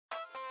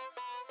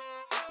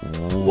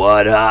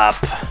What up?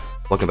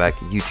 Welcome back,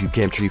 YouTube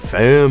Camp Tree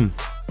fam.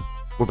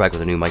 We're back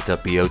with a new mic'd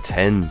up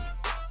BO10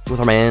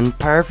 with our man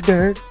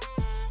PerfDIRK.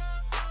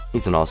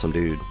 He's an awesome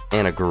dude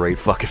and a great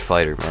fucking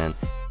fighter, man.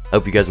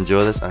 Hope you guys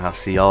enjoy this, and I'll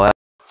see y'all out.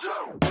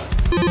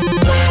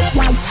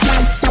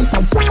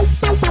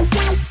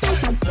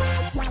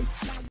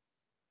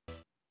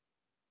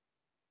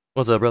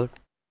 What's up, brother?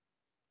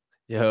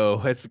 Yo,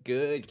 what's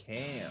good,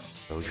 Cam?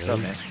 What's up,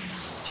 man?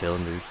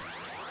 Chilling, dude.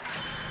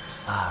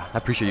 I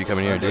appreciate you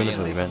coming here and doing this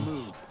with me,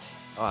 man.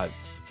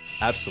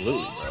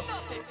 Absolutely, bro.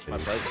 My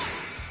pleasure.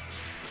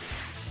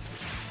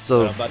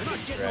 So, I'm about to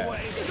beat your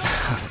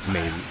ass.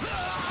 maybe.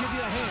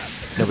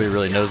 Nobody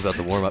really knows about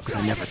the warm-up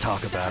because I never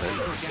talk about it.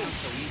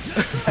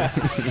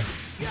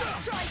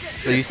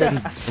 So you said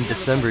in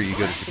December you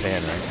go to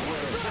Japan, right?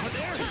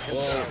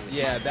 Well,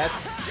 yeah,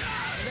 that's...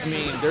 I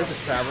mean, there's a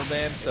travel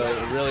ban, so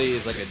it really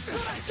is like a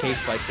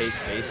case-by-case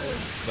basis.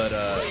 But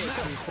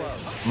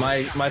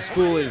my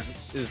school is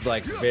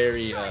like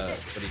very what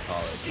do you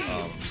call it?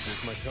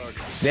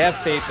 They have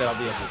faith that I'll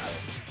be able to go.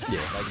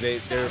 Yeah, like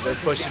they're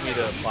pushing me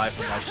to apply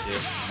for my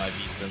shit, my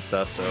visa and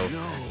stuff. So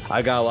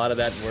I got a lot of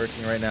that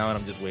working right now, and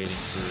I'm just waiting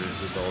for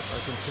results. I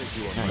can take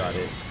you on that.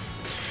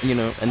 You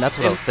know, and that's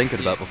what I was thinking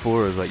about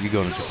before, is like you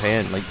going to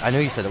Japan. Like, I know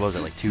you said it was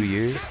like 2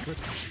 years,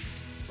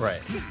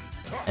 right?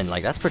 And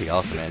like that's pretty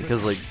awesome, man.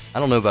 Because like I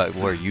don't know about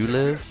where you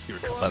live,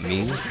 but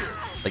me,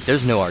 like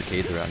there's no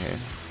arcades around here.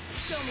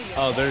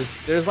 Oh,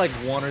 there's like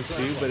one or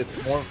two, but it's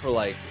more for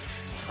like,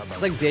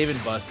 it's like Dave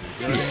and Buster's,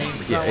 you know what I mean?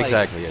 It's yeah,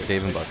 exactly, yeah,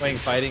 Dave and Buster's. Playing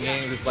fighting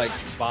games, it's like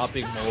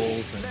bopping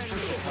moles and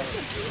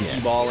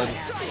skee-balling,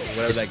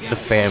 whatever it's that game the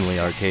is. family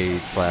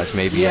arcade slash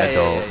maybe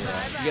adult.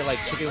 Yeah. You get like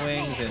chicken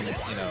wings and,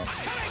 you know,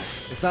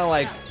 it's not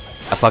like...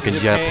 A fucking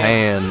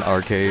Japan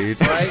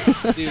arcade. Right?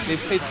 Dude, they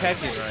play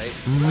Tekken,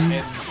 right?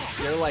 And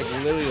they're like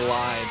literally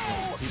live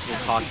and people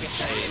talking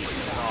shit.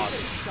 Oh,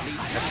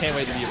 I can't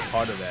wait to be a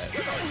part of that.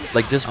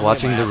 Like just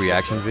watching the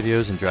reaction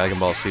videos in Dragon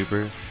Ball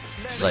Super,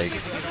 like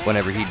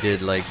whenever he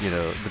did like, you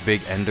know, the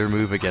big ender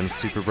move against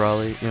Super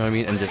Broly, you know what I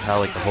mean? And just how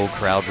like the whole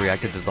crowd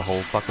reacted to the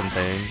whole fucking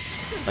thing.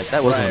 Like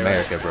that wasn't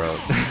America, bro.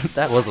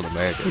 That wasn't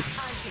America.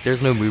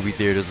 There's no movie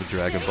theaters with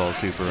Dragon Ball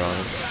Super on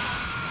it.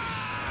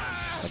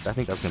 Like, I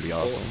think that's gonna be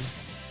awesome. Well,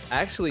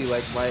 actually,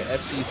 like my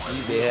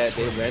Ep.5,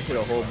 they rented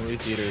a whole movie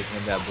theater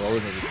when that Broly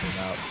movie came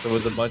out. So it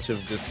was a bunch of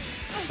just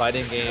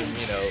fighting game,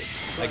 you know,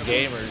 like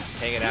gamers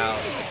hanging out.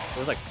 Like, there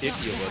was like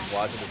 50 of us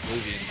watching the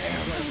movie.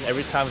 And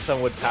every time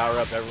someone would power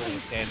up, everyone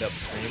would stand up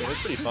screaming. It was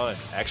pretty fun,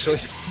 actually.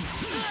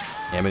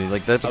 Yeah, I mean,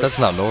 like that's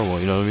not normal,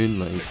 you know what I mean?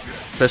 Like,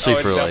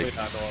 especially for like,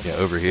 yeah,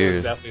 over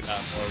here. Definitely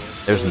not normal.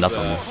 There's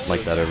nothing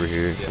like that over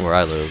here where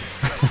I live.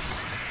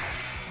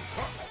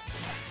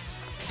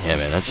 Yeah,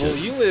 man, that shit. Well,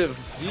 you live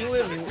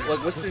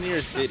like, what's the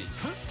nearest city?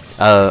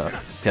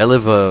 See, I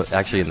live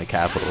actually in the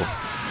capital,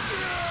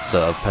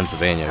 so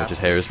Pennsylvania, which is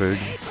Harrisburg.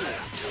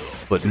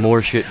 But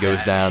more shit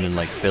goes down in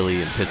like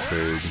Philly and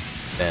Pittsburgh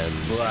than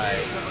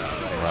right.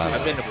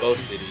 I've been to both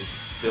cities,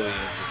 Philly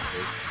and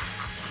Pittsburgh.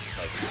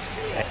 Like,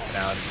 hanging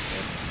out.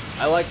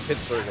 I like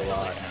Pittsburgh a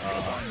lot.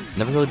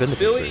 Never really been to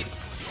Philly. Pittsburgh.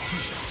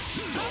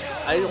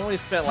 I only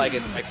spent like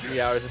 3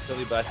 hours in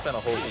Philly, but I spent a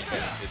whole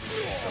weekend in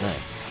Pittsburgh.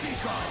 Nice.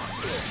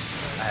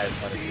 I had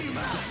fun.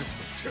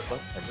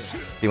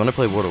 If you want to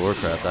play World of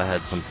Warcraft, I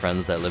had some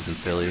friends that lived in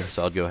Philly,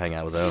 so I'd go hang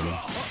out with them.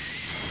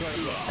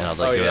 And I'd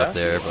like go up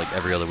there like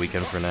every other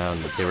weekend for now,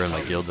 and they were in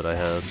my guild that I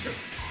had.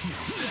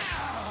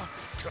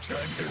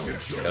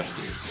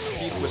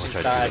 He's switching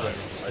sides,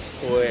 I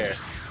swear.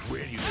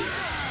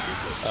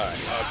 Alright,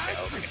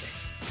 okay.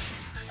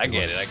 I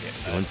get it.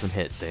 Doing some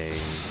hit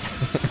things.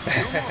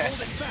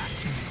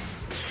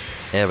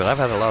 Yeah, but I've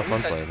had a lot of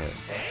fun playing it.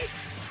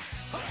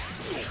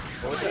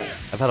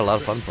 I've had a lot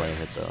of fun playing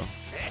it though,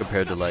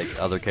 compared to like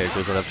other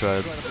characters that I've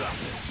tried.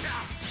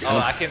 Oh,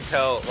 I can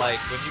tell, like,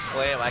 when you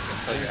play him, I can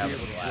tell you're having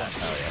a blast.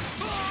 Oh, yeah.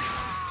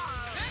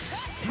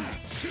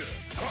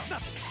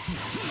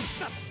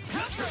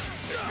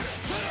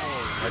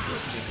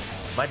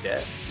 Am I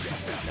dead?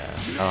 Nah, I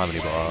don't have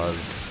any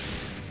bars.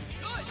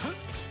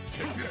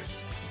 Take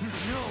this.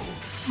 No.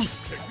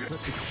 Take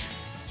this.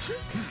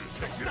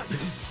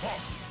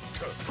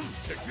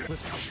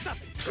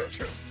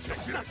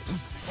 Take this.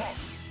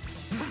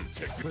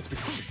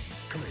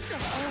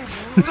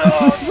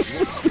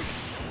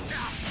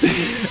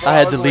 I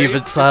had to leave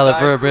it silent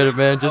for a minute,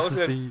 man, just to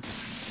see.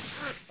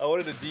 I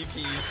wanted to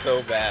DP you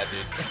so bad,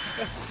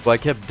 dude. Well, I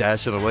kept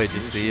dashing away,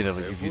 just seeing if,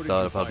 like, if you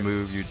thought if I'd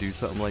move, you'd do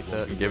something like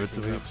that and give it to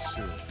me.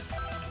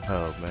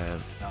 Oh man.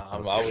 I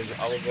was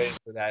waiting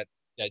for that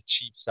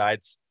cheap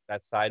side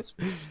switch.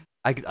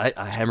 I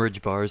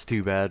hemorrhage bars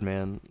too bad,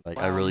 man. Like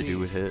I really do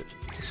with hit.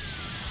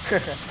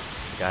 Like,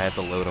 I have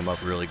to load them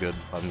up really good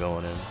if I'm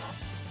going in.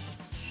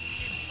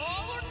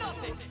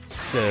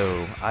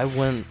 So I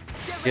went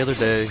the other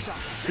day.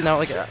 See now,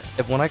 like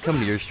when I come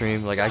to your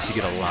stream, like I actually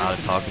get a lot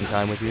of talking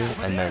time with you,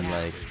 and then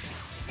like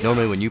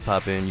normally when you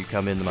pop in, you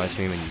come into my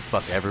stream and you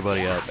fuck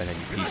everybody up, and then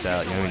you peace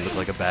out. You know, you look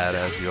like a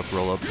badass. You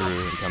roll up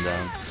through and come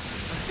down,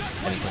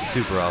 and it's like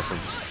super awesome.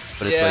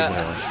 But it's like, you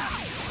know,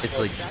 it's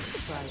like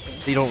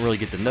they don't really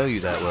get to know you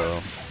that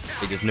well.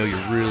 They just know you're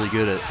really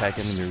good at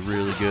Tekken and you're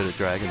really good at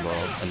Dragon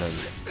Ball, and then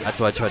that's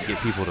why I try to get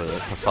people to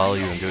follow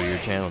you and go to your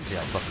channel and see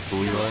how fucking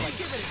cool you are.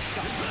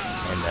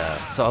 And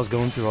so I was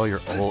going through all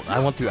your old. I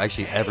went through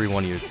actually every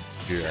one of your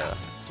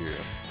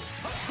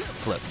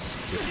clips,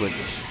 your Twitch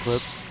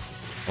clips.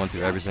 I went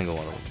through every single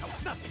one of them.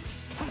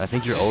 I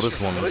think your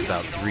oldest one was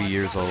about 3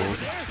 years old.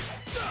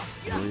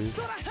 Really?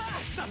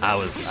 I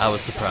was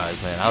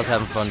surprised, man. I was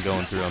having fun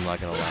going through. I'm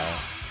not gonna lie.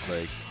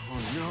 Like,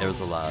 there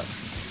was a lot.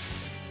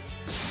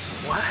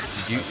 What?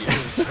 Did you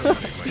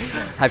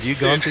have you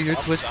gone through your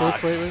Twitch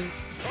clips lately?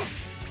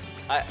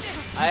 I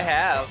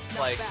have,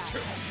 like,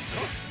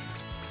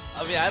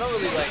 I mean, I don't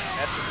really like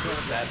mess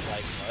that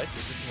like much.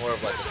 It's just more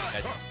of like a thing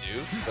I just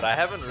do. But I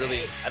haven't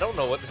really. I don't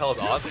know what the hell is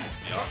on them,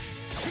 you know? I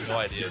have no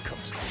idea.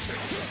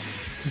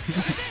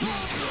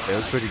 It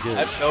was pretty good.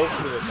 I have no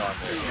clue what's on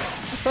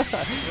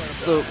there.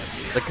 So,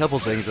 a couple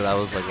things that I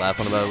was like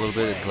laughing about a little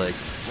bit. It's like,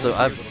 so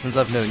since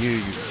I've known you,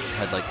 you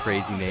had like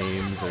crazy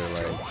names, or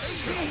like,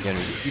 you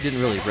know, you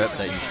didn't really rep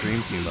that you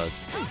streamed too much.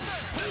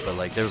 But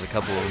like, there was a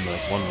couple of them.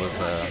 Like, one was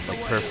like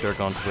PerfDIRK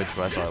on Twitch,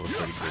 but I thought was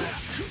pretty cool.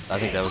 I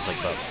think that was like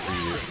about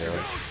 3 years ago.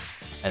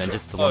 And then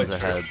just the ones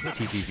that had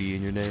TTV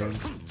in your name.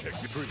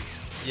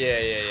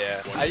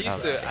 Yeah. I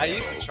used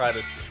to try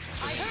to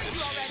stream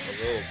this shit a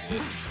little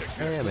bit.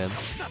 Oh yeah, man.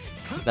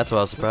 That's why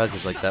I was surprised,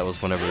 because like that was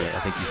whenever I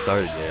think you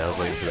started. Yeah, I was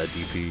waiting for that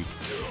DP.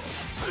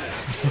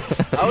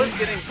 I was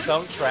getting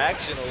some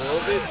traction a little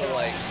bit, but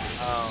like,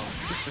 I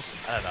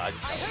don't know. I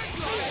just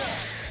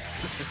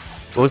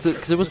Well,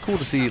 because it was cool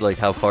to see like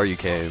how far you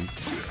came.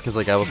 Because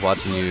like I was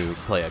watching you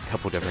play a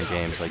couple different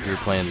games. Like you were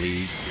playing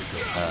League,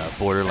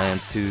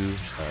 Borderlands 2.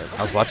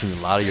 I was watching a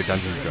lot of your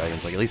Dungeons and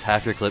Dragons. Like at least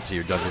half your clips of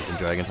your Dungeons and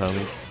Dragons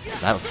homies.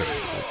 And that was pretty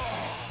cool.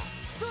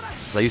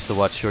 Because I used to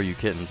watch Sure You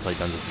Kitten play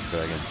Dungeons and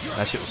Dragons.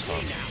 That shit was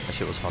fun. That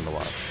shit was fun to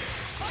watch.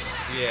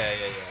 Yeah.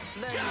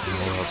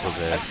 What else was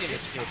there? I've seen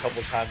this a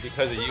couple times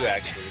because of you,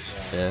 actually.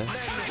 Yeah.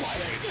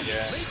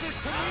 Yeah.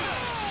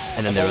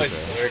 And then there was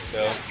PerfDIRK,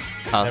 though.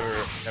 Huh?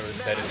 Never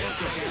said it.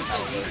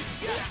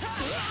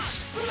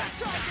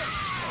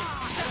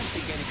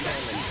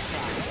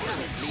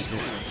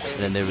 And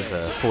then there was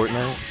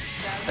Fortnite.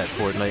 That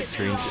Fortnite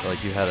stream,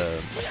 like you had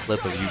a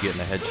clip of you getting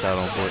a headshot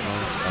on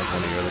Fortnite on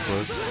one of your other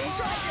clips.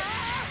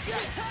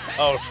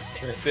 Oh,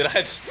 did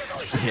I?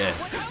 Yeah.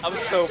 I'm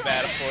so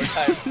bad at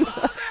Fortnite.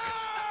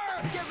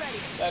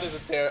 That is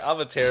I'm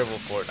a terrible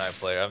Fortnite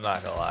player. I'm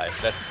not gonna lie.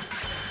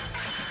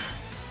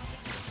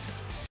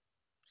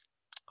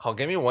 Oh,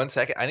 give me 1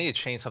 second. I need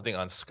to change something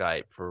on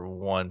Skype for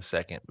 1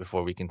 second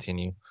before we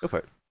continue. Go for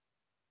it.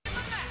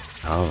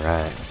 All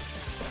right.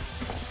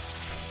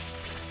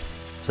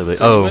 So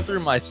you went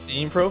through my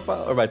Steam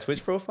profile or my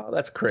Twitch profile?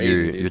 That's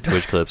crazy. Your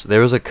Twitch clips. There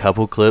was a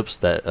couple clips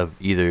that of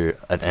either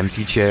an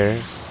empty chair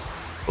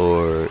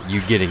or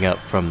you getting up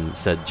from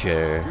said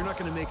chair,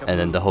 and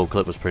then the whole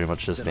clip was pretty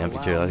much just the empty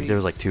chair. I think there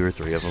was like 2 or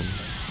 3 of them.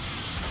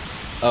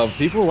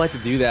 People like to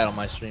do that on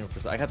my stream.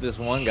 I got this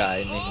one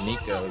guy named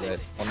Nico, that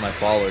one of my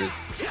followers.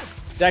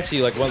 He's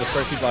actually like one of the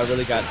first people I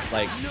really got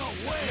like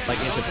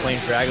into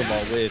playing Dragon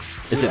Ball with.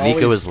 Is it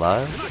Nico is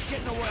live?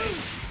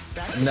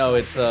 No,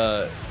 it's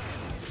I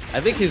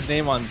think his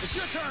name on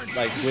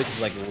like Twitch is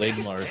like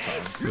Ligma or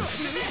something,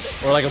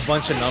 or like a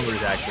bunch of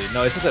numbers actually.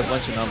 No, it's just a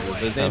bunch of numbers. But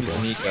his name is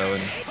Nico,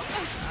 and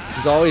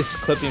he's always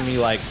clipping me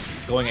like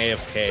going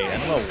AFK. I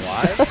don't know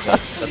why, but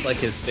that's like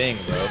his thing,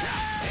 bro.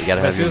 You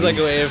gotta have as soon as I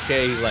go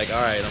AFK, he's like,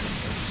 all right,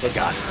 I'm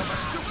got it.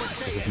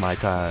 This is my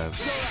time.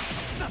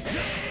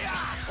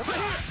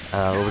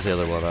 What was the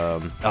other one?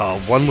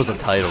 One was a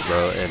title,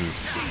 bro, and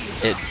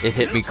it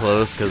hit me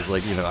close because,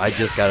 like, you know, I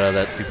just got out of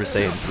that Super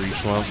Saiyan 3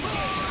 slump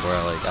where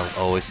I was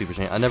always Super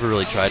Saiyan. I never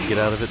really tried to get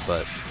out of it,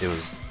 but it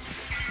was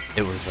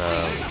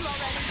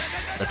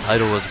the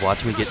title was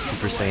 "Watch Me Get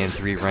Super Saiyan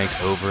 3 rank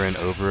over and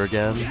over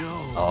again."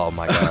 Oh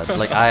my god!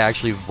 Like I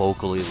actually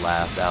vocally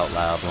laughed out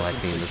loud when I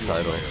seen this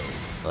title.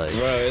 Like,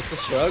 bro, it's a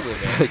struggle,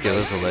 man. Like, it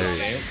was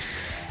hilarious.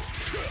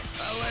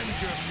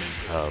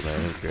 Oh man,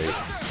 it was great.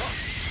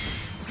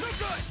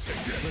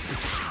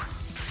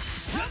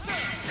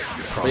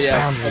 But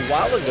yeah, a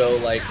while ago,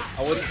 like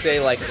I would say,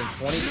 like in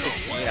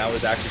 2016, I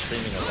was actually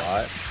streaming a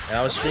lot, and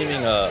I was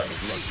streaming. I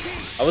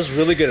was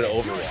really good at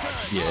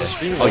Overwatch. Yeah.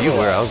 Oh, you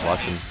were? I was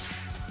watching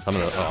some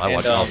of the. Oh, I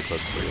watched all the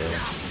clips. But yeah.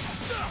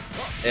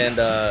 And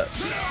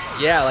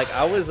yeah, like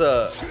I was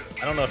I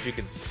don't know if you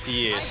can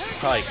see it, you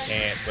probably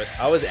can't, but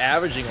I was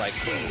averaging like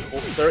in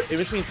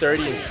between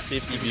 30 and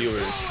 50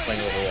 viewers playing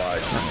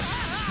Overwatch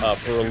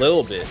for a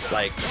little bit,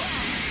 like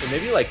for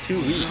maybe like 2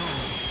 weeks,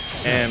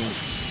 and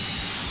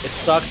it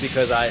sucked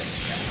because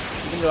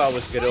even though I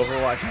was good at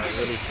Overwatch, I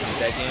really sucked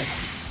that game,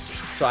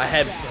 so I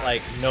had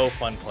like no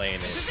fun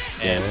playing it.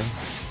 And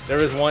there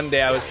was one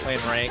day I was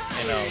playing ranked,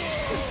 and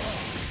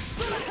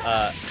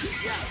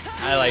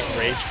I like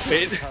rage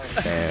quit.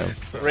 Damn.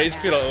 Rage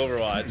quit on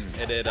Overwatch,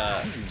 and then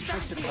I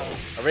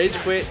rage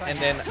quit, and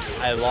then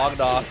I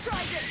logged off,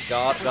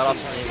 got off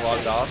stream,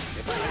 logged off,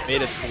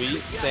 made a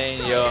tweet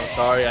saying, "Yo, I'm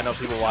sorry. I know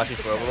people watching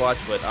for Overwatch,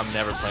 but I'm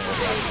never playing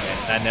Overwatch again."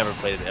 And I never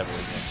played it ever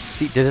again.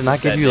 See, did it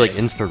not give you like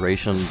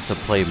inspiration to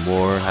play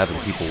more, having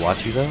people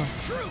watch you though?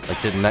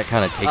 Like, didn't that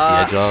kind of take the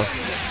edge off?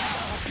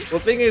 Well,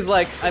 the thing is,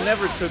 like, I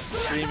never took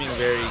streaming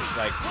very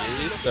like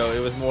serious, so it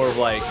was more of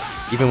like.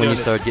 Even when you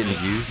started getting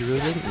views, you really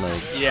didn't?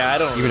 Like, yeah, I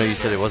don't. Even though you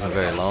said it wasn't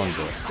very long,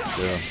 but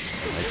still,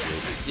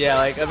 yeah,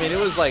 like I mean, it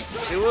was like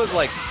 2 weeks,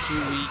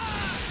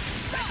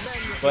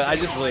 but I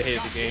just really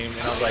hated the game,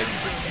 and I was like,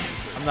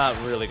 I'm not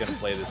really gonna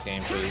play this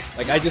game because,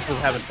 like, I just was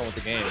having fun with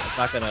the game. It's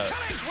not gonna.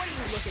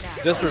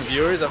 Just for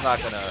viewers, I'm not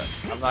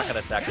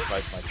gonna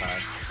sacrifice my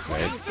time.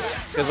 Right.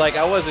 Because like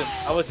I was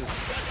just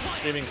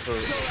streaming for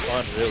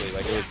fun, really.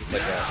 Like it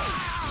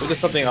was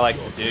just something I like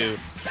to do.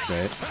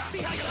 Right.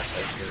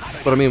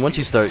 But I mean, once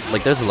you start,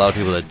 like, there's a lot of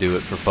people that do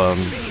it for fun,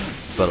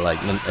 but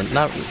like, and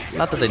not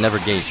that they never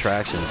gain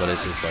traction, but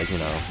it's just like, you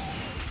know,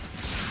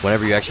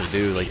 whenever you actually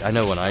do, like, I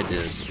know when I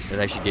did, it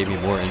actually gave me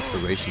more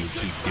inspiration to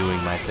keep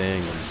doing my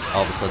thing, and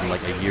all of a sudden,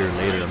 like, a year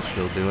later, I'm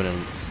still doing it,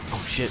 and,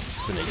 oh shit,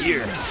 it's been a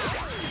year.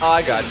 Oh,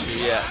 I got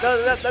you, yeah.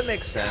 No, that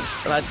makes sense,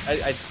 and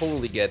I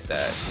totally get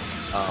that.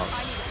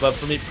 But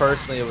for me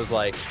personally, it was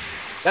like,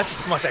 that's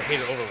how much I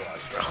hated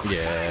Overwatch, bro.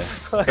 Yeah,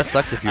 that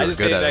sucks if you were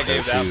good at it, I just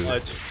hated that game too. that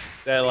much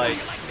that, like,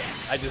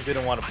 I just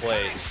didn't want to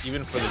play it,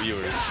 even for the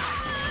viewers.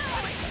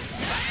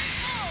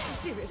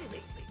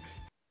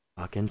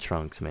 Fucking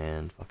Trunks,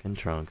 man. Fucking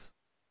Trunks.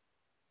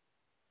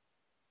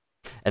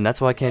 And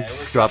that's why I can't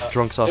drop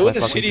Trunks off my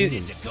fucking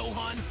team.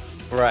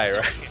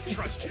 Right.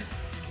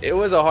 It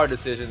was a hard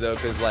decision, though,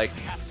 because, like,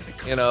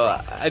 you know,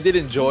 I did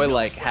enjoy,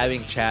 like,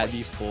 having chat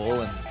be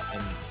full and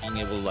being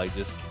able to, like,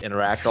 just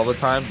interact all the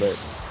time, but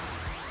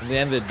at the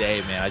end of the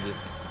day, man, I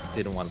just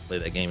didn't want to play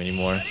that game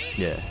anymore.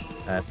 Yeah.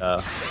 And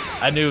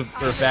I knew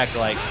for a fact,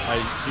 like, my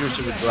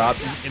viewership would drop.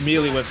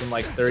 Immediately went from,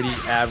 like, 30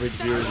 average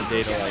viewers a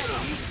day to, like,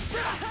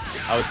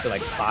 I would say,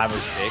 like, 5 or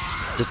 6.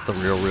 Just the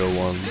real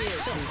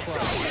ones.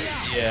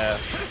 Yeah.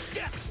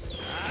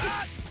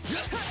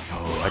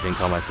 Oh, I didn't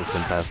call my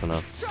system fast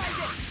enough.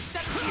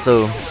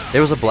 So,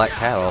 there was a black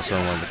cat also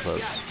in one of the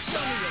clubs.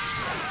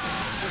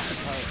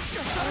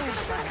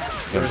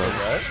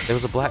 There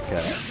was a black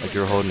cat. Like,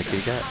 you were holding a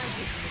kitty cat?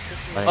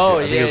 I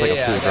think it was like a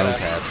full-grown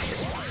cat.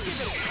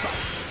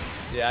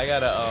 Yeah, I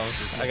got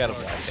a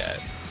black cat.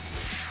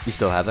 You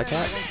still have that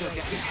cat?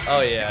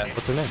 Oh yeah.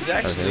 What's her name? He's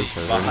actually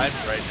behind me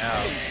right now.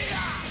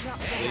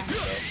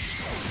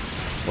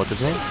 What's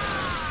his name?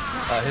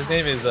 His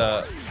name is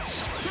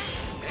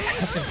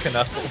Captain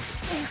Knuckles.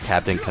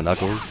 Captain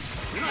Knuckles?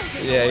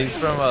 Yeah, he's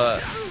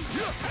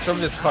from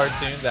this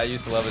cartoon that I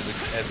used to love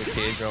as a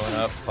kid growing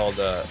up called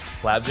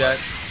Flapjack.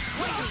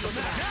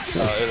 It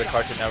was a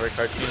Cartoon Network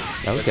cartoon.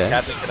 Okay.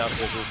 Captain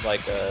Knuckles is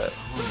like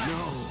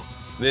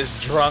this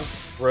drunk,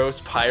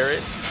 gross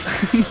pirate,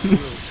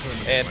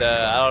 and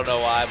I don't know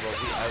why, but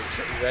we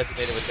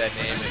resonated with that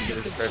name, and it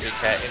was the perfect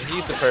cat, and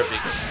he's the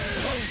perfect.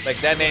 Like,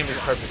 that name is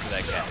perfect for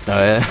that cat. Oh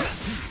yeah.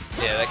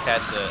 Yeah, that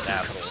cat's an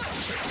asshole.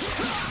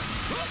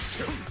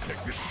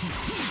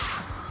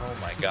 Oh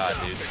my god,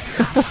 dude.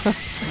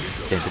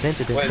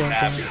 What is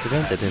happening?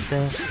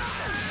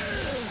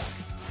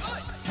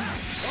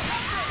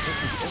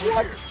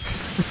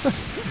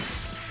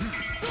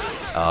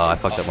 Oh, I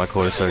fucked up my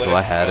quarter circle.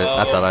 I had it.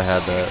 I thought I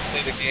had that.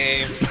 Play the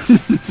game.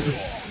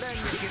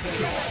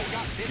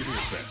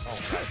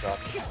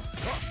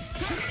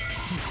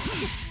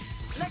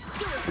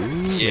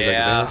 Ooh,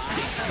 Yeah.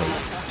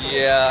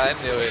 Yeah, I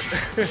knew it.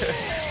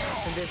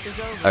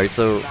 Alright,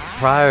 so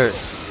prior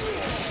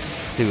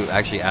to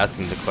actually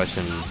asking the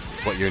question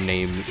what your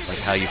name, like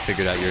how you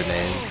figured out your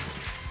name,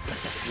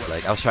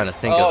 like I was trying to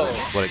think of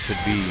what it could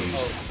be.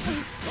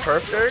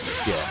 PerfDIRK?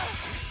 Yeah.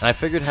 And I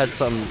figured it had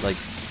something like,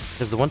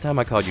 because the one time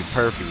I called you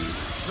Perfy,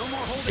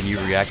 and you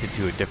reacted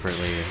to it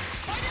differently.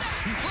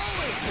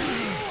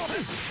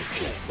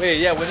 Wait,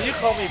 yeah, when you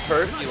called me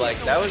Perfy,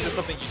 like, that was just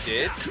something you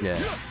did? Yeah.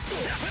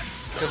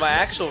 Because my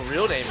actual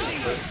real name is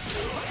Perf.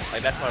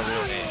 Like, that's my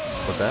real name.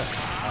 What's that?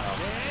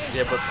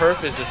 Yeah, but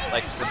Perf is just,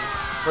 like,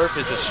 Perf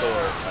is just short.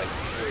 Like,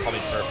 people call me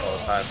Perf all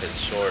the time, it's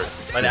short.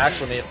 My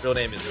actual name, real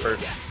name is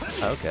Perfy.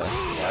 Okay.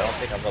 Yeah, I don't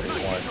think I'm level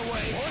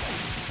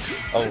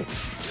 1.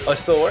 Oh, it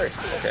still works.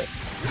 Okay.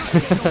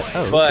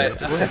 Oh,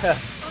 But, okay.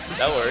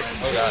 that worked.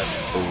 Oh, God.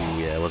 Oh,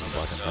 yeah, it wasn't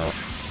blocking out.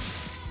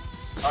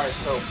 Alright,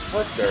 so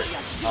PerfDIRK.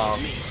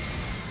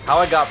 How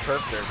I got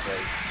PerfDIRK was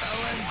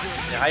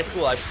in high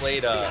school. I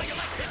played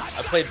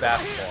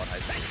basketball in high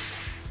school.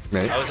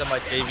 Right. I was on my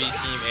JV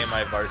team and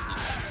my varsity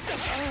team.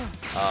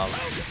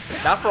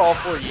 Not for all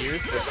 4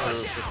 years, but for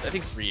I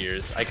think 3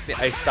 years.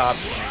 I stopped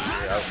in a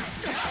year.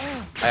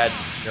 I had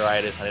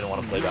neuritis. I didn't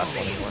want to play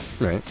basketball anymore.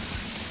 Right.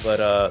 But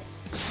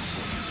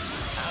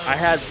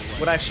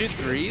when I shoot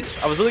threes,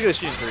 I was really good at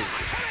shooting threes.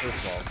 First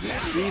of all,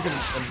 threes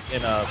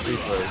and free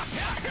throws.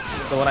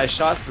 So when I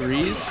shot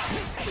threes,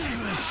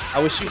 I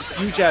would shoot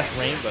huge ass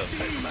rainbows.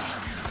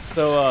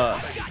 So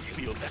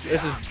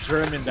there's this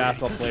German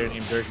basketball player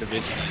named Dirk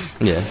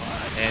Nowitzki, Yeah.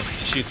 and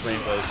he shoots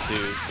rainbows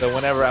too. So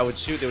whenever I would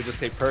shoot, they would just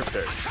say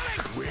PerfDIRK,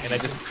 and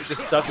it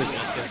just stuck with me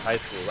since high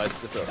school. Like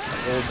just an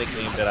old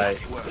nickname that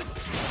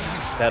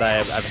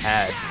I've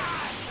had.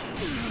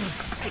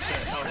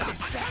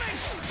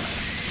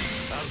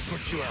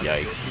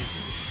 Yikes.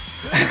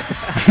 I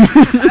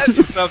had to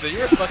do something. You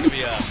were fucking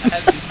me up. I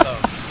had to do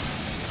something.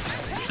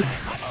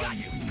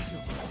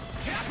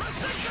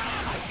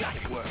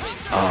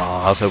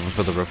 Oh, I was hoping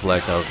for the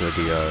reflect. I was gonna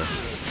be that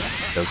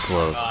was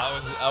close.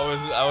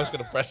 I was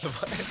gonna press the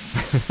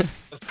button. I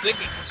was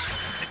thinking.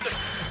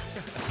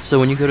 So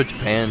when you go to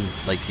Japan,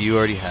 like, do you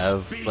already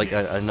have like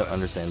I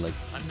understand like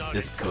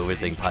this COVID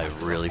thing probably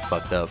really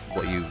fucked up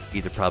what you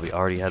either probably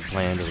already had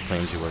planned or the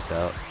plans you worked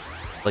out.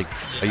 Like,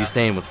 are you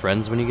staying with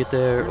friends when you get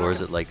there, or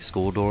is it like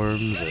school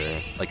dorms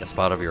or like a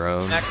spot of your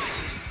own?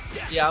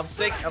 Yeah, I'm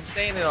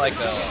staying in like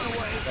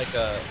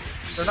a.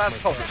 They're not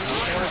called school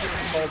dorms.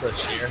 It's called a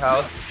share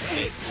house.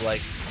 It's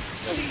like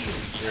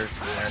your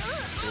parents'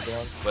 school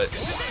dorms, but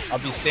I'll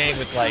be staying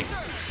with like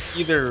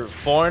either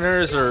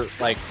foreigners or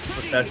like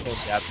professional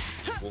Japanese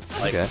people.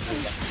 Like, Okay.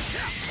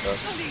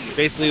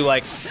 Basically,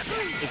 like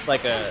it's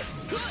like a.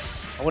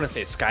 I wouldn't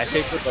say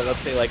skyscraper, but let's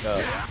say like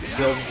a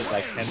building with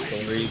like 10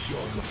 stories.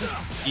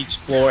 Each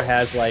floor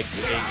has like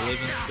a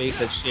living space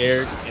that's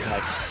shared in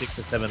like 6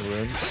 or 7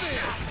 rooms.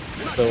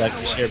 So like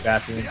we share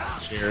bathrooms,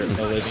 share a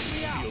living,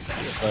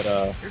 but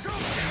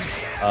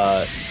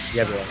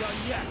yeah,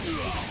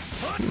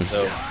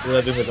 so we're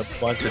living with a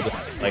bunch of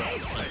different, like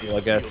people,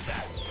 I guess,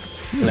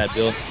 in that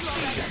building.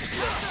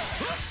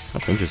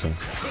 That's interesting.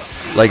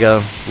 Like,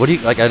 what do you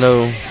like? I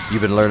know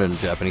you've been learning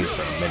Japanese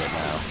for a minute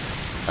now.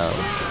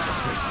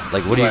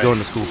 Like, what are you going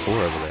to school for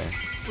over there?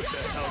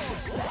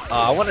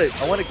 I want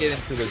to get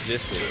into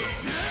logistics.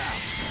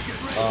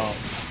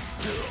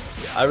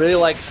 I really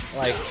like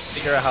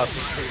figure out how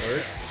things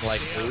work, like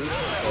food.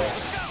 So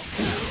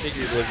I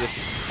figured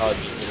logistics is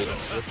probably really good.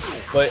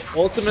 But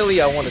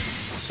ultimately, I want to.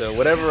 So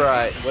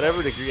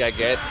whatever degree I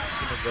get,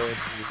 I'm gonna go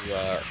into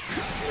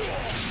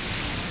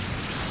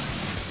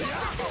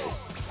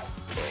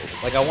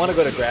like I want to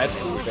go to grad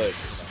school, but you know,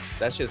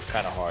 that shit's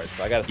kind of hard.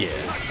 So I gotta.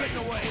 Yeah.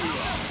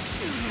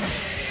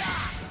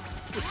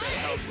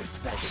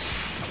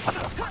 What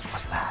the fuck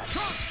was that?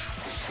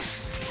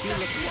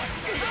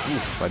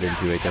 Oof, I didn't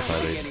do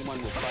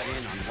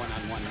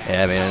Ep.5.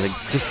 Yeah, man,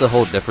 like, just the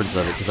whole difference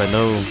of it, because I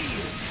know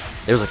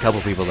there's a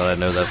couple people that I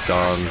know that have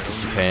gone to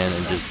Japan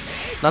and just,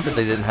 not that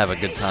they didn't have a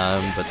good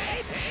time, but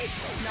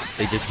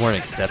they just weren't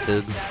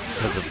accepted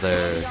because of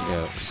their, you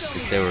know,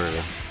 like they were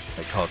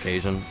like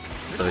Caucasian,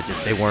 so it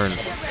just, they weren't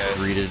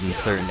greeted in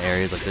certain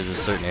areas. Like there's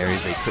just certain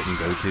areas they couldn't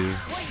go to.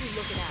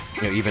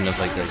 You know, even if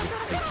like they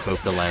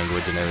spoke the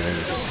language and everything,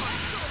 it just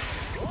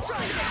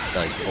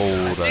like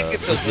old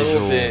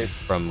residual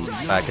from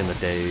back in the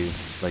day,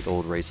 like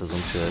old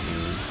racism shit.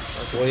 And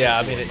well, yeah,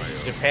 I mean, in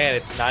Japan,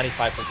 it's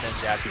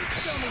 95% Japanese.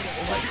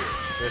 Like,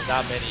 there's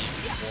not many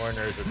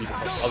foreigners or people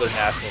from other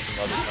nationals from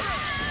other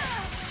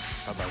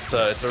countries.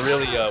 So it's a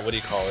really, what do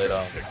you call it?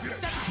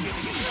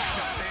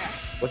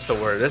 What's the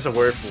word? There's a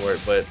word for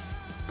it, but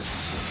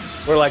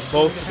where like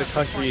most of the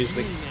country is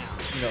like,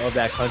 you know, of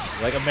that country.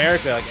 Like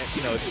America, like,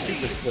 you know, it's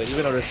super split.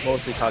 Even though there's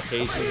mostly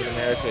Caucasians in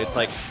America, it's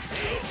like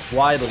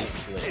widely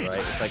split, right?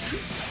 It's like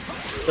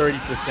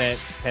 30%,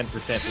 10%,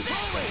 50%.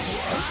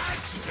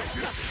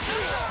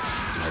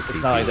 It's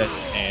not like that in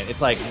Japan.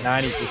 It's like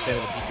 90% of the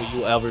people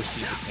you'll ever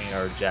see in Japan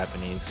are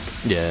Japanese.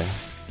 yeah.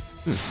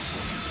 I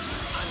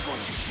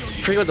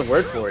forget what the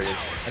word for it is.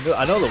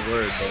 I know the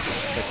word,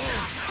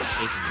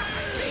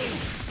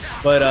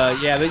 but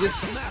yeah, they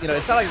just, you know,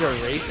 it's not like they're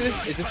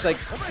racist. It's just like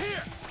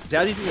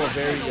Japanese people are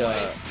very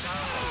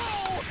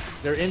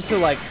they're into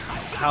like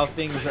how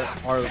things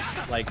are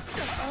like,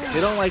 they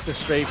don't like to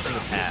stray from the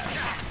path.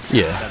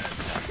 Yeah.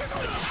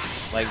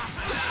 Like,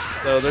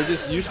 so they're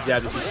just used to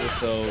Japanese people,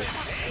 so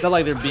it's not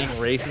like they're being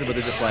racist, but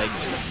they're just like,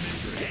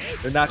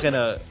 they're not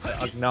gonna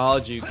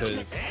acknowledge you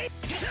because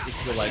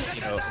you're like,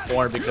 you know,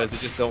 foreign, because they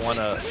just don't want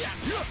to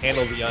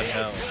handle the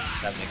unknown.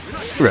 If that makes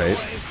sense. Right.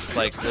 It's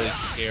like really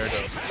scared of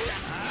difference.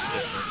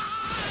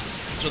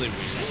 It's really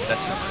weird.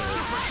 That's just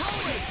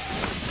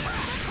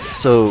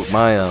So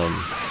my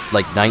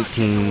like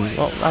 19,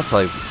 well, that's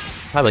like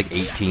probably like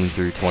 18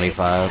 through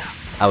 25,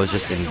 I was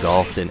just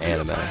engulfed in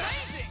anime.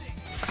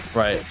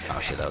 right. Oh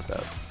shit, that was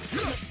bad.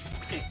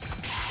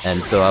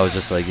 And so I was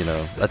just like, you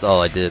know, that's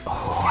all I did.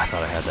 Oh, I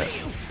thought I had that.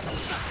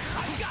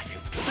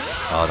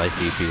 Oh, nice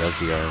DP, that was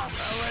DR.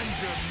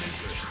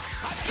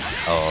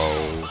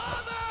 Oh.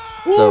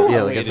 So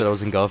yeah, like I said, I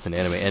was engulfed in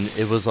anime, and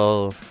it was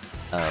all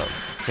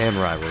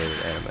samurai related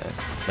anime.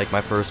 Like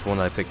my first one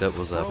I picked up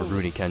was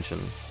Rurouni Kenshin.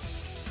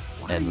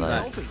 And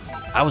like,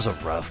 I was a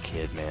rough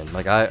kid, man.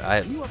 Like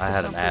I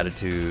had an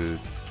attitude,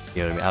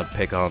 you know what I mean? I'd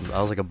pick on,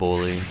 I was like a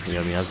bully, you know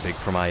what I mean? I was big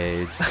for my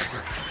age.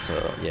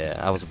 So yeah,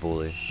 I was a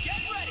bully.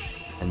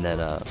 And then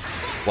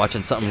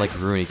watching something like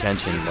Rurouni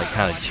Kenshin like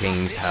kind of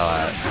changed how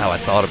I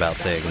thought about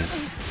things.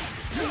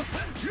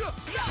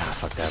 Ah,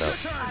 fuck that up.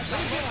 You know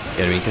what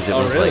I mean? Because it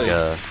was really?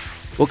 like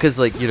Well, cause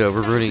like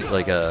Rurouni,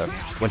 like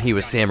when he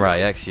was Samurai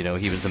X, he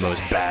was the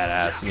most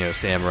badass,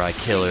 samurai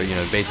killer.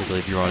 Basically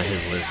if you were on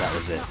his list, that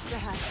was it.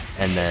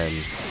 And then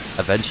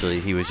eventually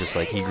he was just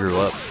like he grew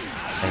up,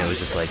 and it was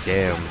just like,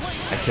 damn,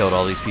 I killed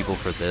all these people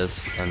for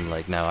this, and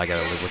like now I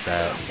gotta live with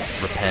that,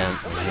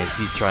 repent. And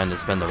he's trying to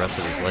spend the rest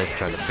of his life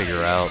trying to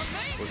figure out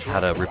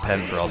how to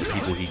repent for all the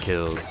people he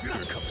killed.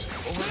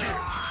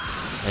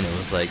 And it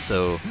was like,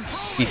 so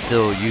he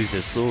still used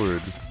his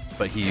sword,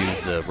 but he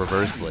used the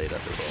reverse blade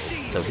of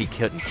it. So he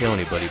couldn't kill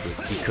anybody,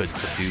 but he could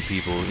subdue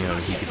people,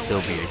 he could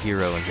still be a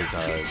hero in his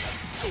eyes.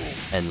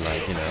 And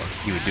like,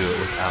 he would do it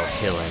without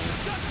killing.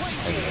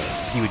 And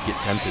he would get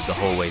tempted the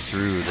whole way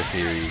through the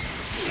series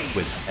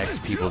with X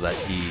people that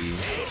he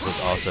was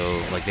also,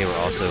 like they were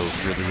also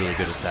really, really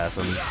good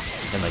assassins.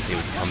 And like they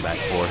would come back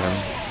for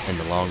him in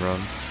the long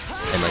run.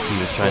 And like he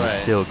was trying to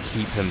still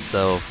keep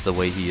himself the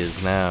way he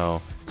is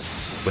now,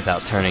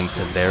 without turning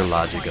to their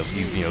logic of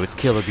it's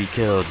kill or be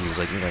killed. He was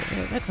like,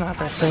 it's not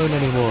that same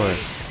anymore.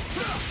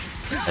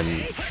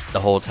 And the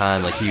whole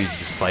time, like he was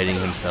just fighting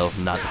himself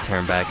not to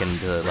turn back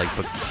into like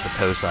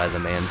Batosai the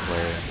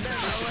Manslayer.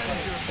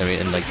 I mean,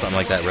 and like something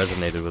like that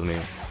resonated with me,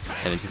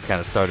 and it just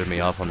kind of started me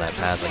off on that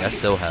path. Like I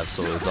still have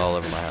swords all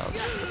over my house,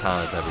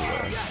 katanas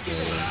everywhere,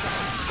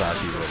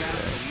 Sashi's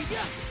everywhere.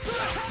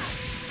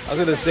 I was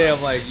gonna say,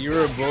 I'm like, you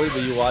were a bully,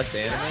 but you watched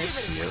anime?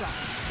 Yep.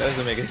 That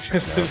doesn't make any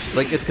sense. Yeah.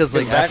 Like it's because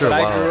like after a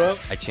while, up,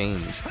 I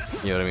changed.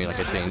 You know what I mean? Like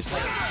I changed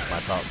my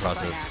thought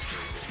process.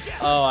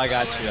 Oh, I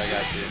got you.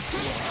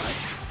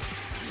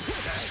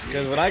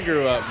 Because when I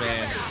grew up,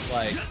 man,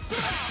 like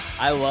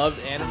I loved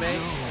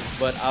anime,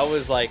 but I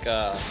was like,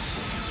 I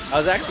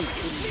was actually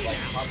pretty like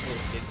popular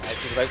kid in high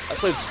school. I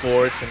played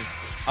sports, and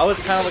I was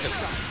kind of like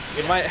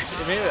it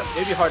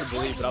may be hard to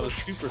believe, but I was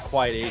a super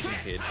quiet Asian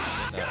kid in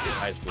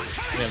high school.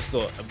 I mean,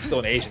 I'm still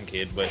an Asian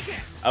kid, but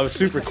I was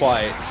super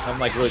quiet. I'm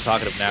like really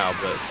talkative now,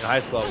 but in high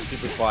school I was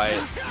super quiet.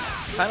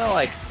 Kind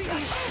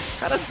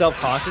of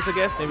self-conscious, I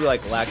guess. Maybe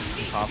like lacking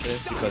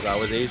confidence because I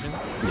was Asian.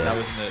 Yeah. And I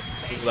was in the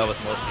school that was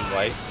mostly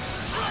white.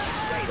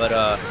 But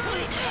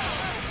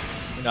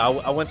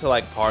I went to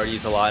like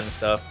parties a lot and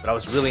stuff. But I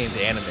was really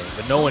into anime.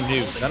 But no one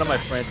knew. None of my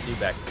friends knew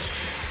back then.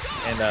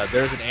 And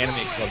there was an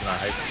anime club in our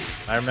high school.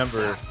 I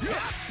remember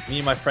me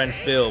and my friend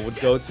Phil would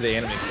go to the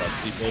anime club.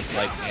 We both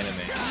liked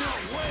anime.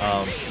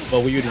 But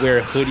we would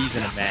wear hoodies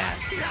and a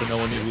mask, so no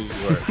one knew who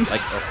we were.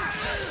 Like a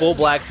full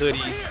black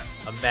hoodie,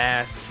 a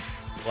mask.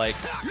 Like,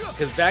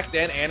 because back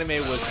then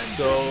anime was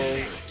so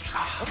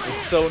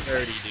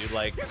nerdy, dude.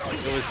 Like,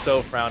 it was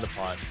so frowned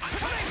upon.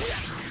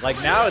 Like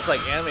now, it's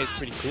like anime is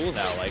pretty cool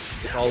now. Like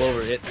it's all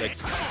over it, like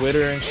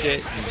Twitter and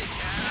shit. And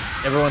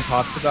everyone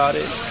talks about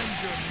it.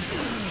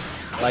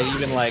 Like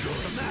even like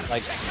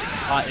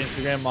hot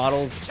Instagram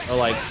models are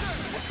like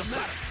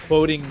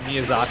quoting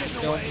Miyazaki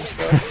films and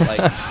stuff. Like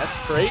that's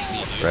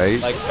crazy, dude. Right?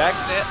 Like back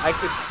then,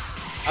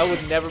 I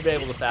would never be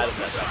able to fathom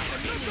that.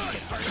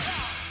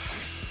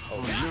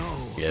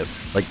 Yep.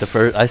 Like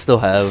I still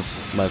have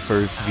my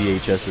first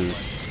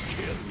VHS's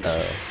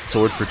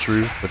Sword for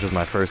Truth, which was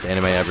my first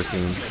anime I ever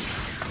seen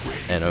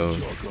and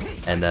owned,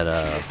 and then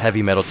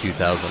Heavy Metal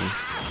 2000,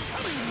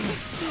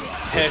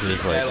 which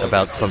was like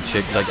about some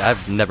chick. Like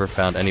I've never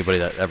found anybody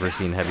that ever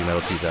seen Heavy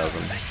Metal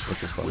 2000,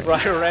 which is funny.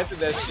 Right, I rented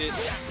that shit.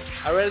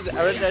 I read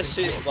that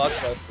shit in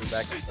Blockbuster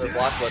back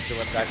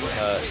when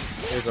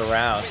it was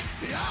around.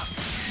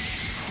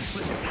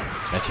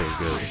 That shit was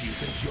good,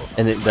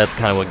 and that's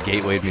kind of what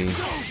gatewayed me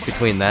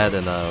between that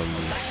and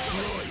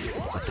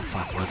what the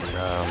fuck was it?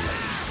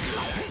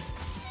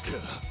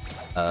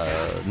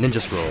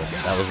 Ninja Scroll.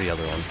 That was the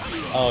other one.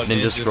 Oh,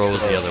 Ninja Scroll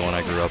was the other one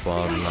I grew up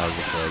on, and I was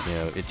just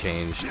like, it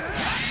changed.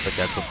 Like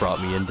that's what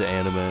brought me into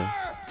anime.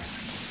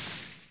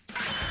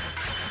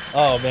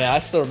 Oh man, I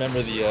still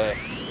remember the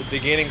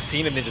beginning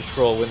scene of Ninja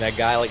Scroll when that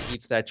guy like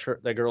eats that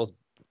girl's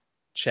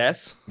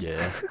chest.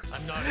 Yeah.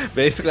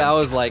 Basically, I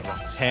was like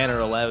 10 or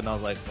 11. I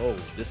was like, oh,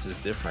 this is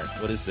different.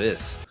 What is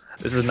this?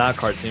 This is not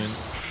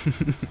cartoons.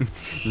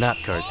 Not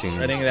cartoons.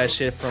 Renting that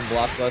shit from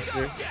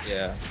Blockbuster.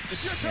 Yeah.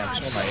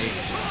 I'm showing my age.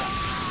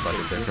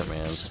 Fucking different,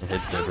 man. It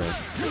hits different.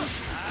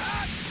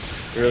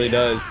 It really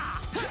does.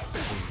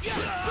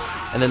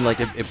 And then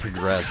like it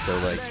progressed, so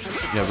like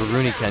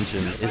Rurouni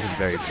Kenshin isn't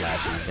very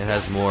flashy. It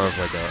has more of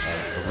like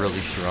a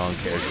really strong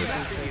character,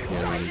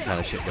 kind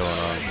of shit going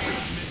on.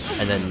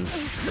 And then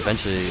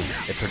eventually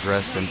it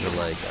progressed into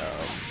like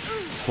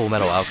Full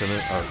Metal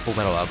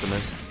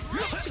Alchemist,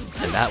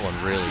 and that one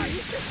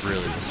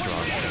really was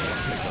strong.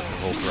 The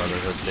whole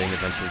brotherhood thing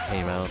eventually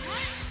came out,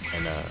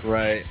 and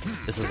right.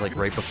 This is like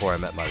right before I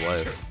met my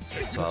wife,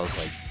 so I was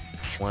like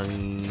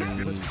 22.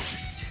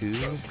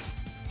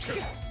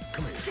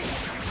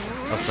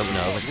 I was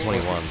like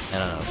 21.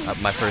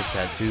 And my first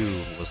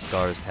tattoo was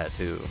Scar's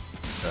tattoo,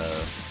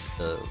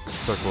 the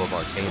Circle of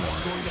Arcanum.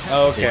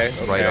 Oh, okay.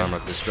 His right arm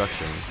of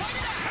destruction.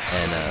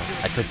 And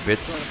I took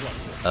bits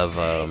of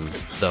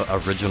the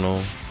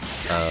original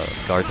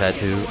Scar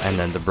tattoo and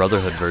then the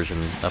Brotherhood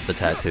version of the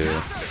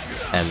tattoo,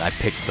 and I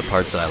picked the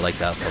parts that I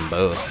liked out from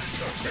both,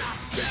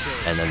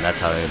 and then that's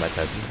how I made my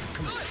tattoo.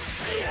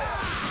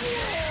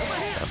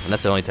 and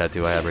that's the only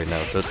tattoo I have right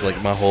now. So it's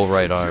like my whole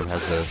right arm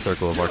has the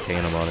Circle of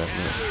Arcanum on it.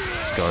 You know,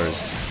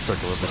 Scar's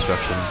Circle of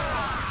Destruction.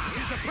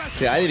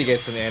 See, I need to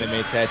get some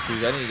anime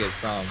tattoos. I need to get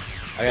some.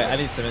 I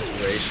need some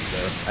inspiration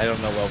though. I don't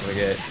know what I'm gonna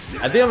get.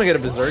 I think I'm gonna get a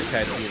Berserk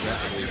tattoo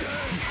eventually.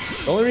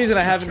 The only reason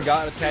I haven't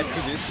gotten a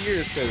tattoo this year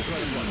is because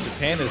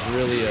Japan is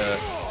really,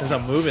 since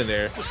I'm moving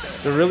there,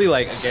 they're really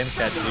like against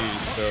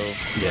tattoos. So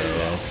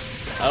Yeah.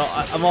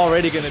 I'm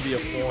already gonna be a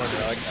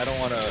foreigner. Like I don't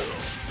want to,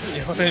 you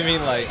know what I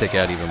mean? Like Stick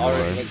out even more.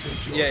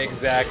 Yeah,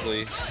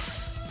 exactly.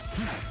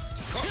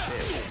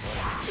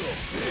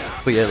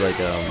 But yeah, like,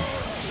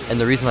 and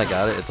the reason I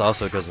got it, it's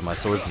also because of my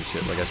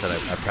swordsmanship. Like I said,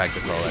 I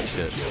practice all that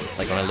shit.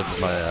 Like when I lived with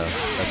my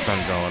best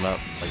friend growing up,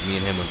 like me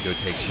and him would go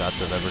take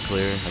shots of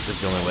Everclear. Like this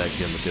is the only way I could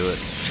get him to do it.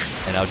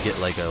 And I would get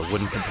like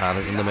wooden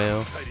katanas in the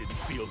mail.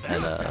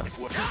 And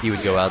he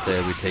would go out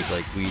there, we each take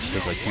like 2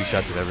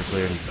 shots of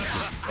Everclear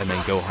and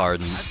then go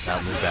hard out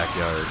in his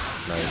backyard,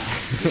 like,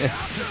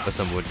 with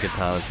some wood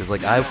katanas. Cause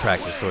like I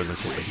practiced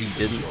swordsmanship, but he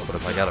didn't. But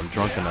if I got him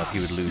drunk enough, he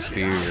would lose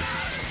fear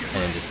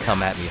and just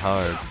come at me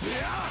hard.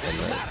 And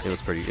it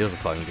was a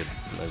fucking good,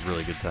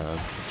 really good time.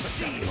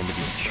 And to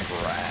be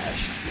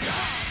trashed.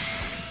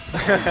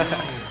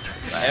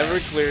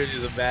 Everclear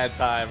is a bad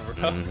time,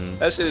 bro.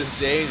 That shit is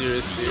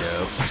dangerous, dude.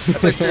 Yep.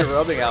 That's like you're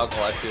rubbing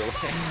alcohol, I feel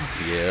like.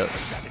 Yep.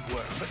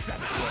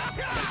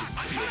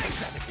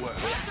 Ooh,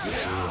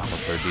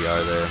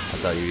 PerfDIRK there. I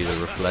thought you either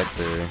reflect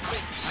or...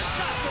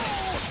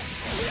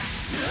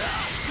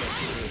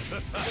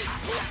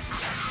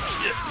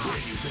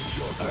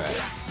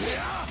 Alright.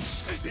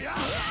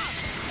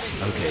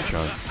 Okay,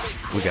 Trunks.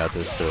 We got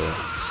this still.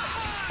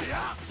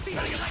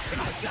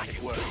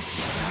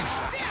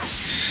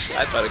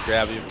 I thought to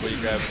grab you before you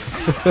grabbed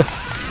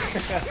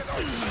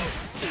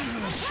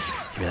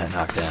Give me that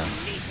knockdown.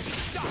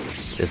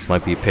 This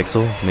might be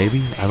Pixel,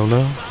 maybe? I don't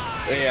know.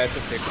 Yeah, it's a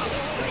pixel,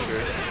 for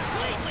sure.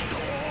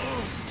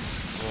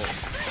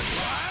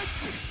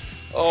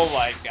 Oh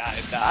my god,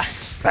 nah.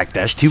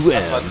 Backdash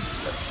 2M.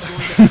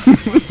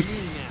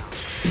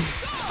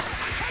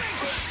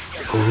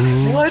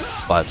 Ooh. What?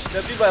 Watch.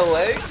 That be my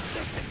leg?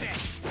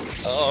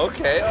 Oh,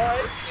 okay,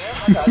 alright.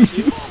 Yeah, I got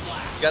you. You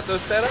got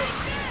those set up?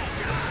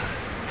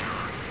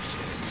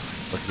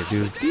 Let's get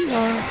through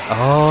DR.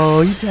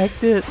 Oh, you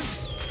tagged it.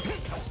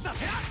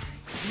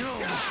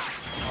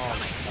 Oh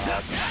my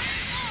god.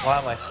 Why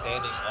am I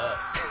standing up?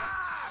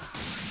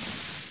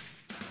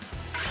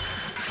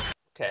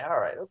 Okay,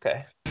 alright,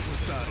 okay.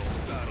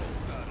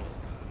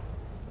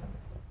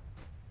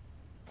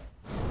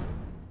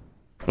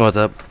 What's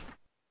up?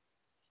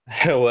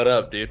 What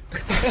up, dude?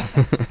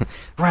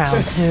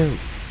 Round 2.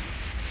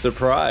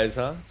 Surprise,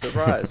 huh?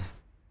 Surprise.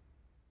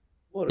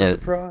 What a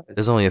surprise.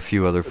 There's only a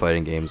few other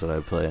fighting games that I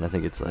play, and I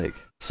think it's like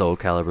Soul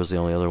Calibur's the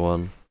only other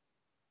one,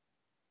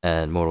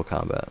 and Mortal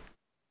Kombat.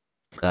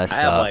 And I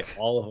have like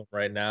all of them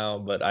right now,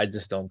 but I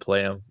just don't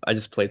play them. I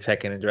just play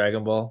Tekken and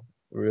Dragon Ball,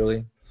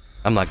 really.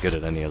 I'm not good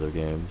at any other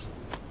games.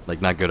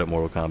 Like, not good at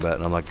Mortal Kombat,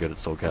 and I'm not good at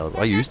Soul Calibur.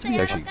 I used to be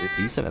actually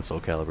decent at Soul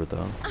Calibur,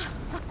 though.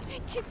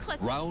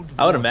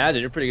 I would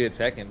imagine you're pretty good at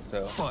Tekken,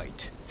 so.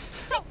 Fight.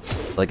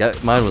 Like,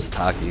 mine was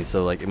Taki,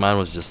 so like, mine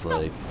was just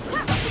like,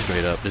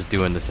 straight up, just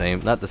doing the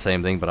same, not the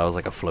same thing, but I was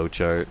like a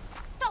flowchart.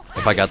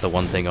 If I got the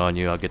one thing on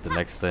you, I'll get the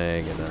next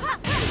thing, and then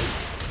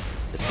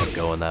just keep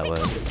going that way.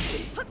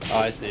 Oh,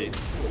 I see.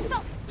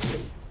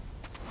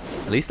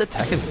 At least the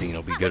Tekken scene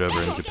will be good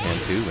over in Japan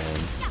too, man.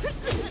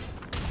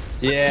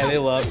 Yeah, they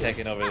love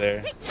Tekken over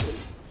there.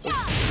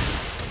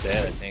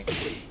 Dead, I think.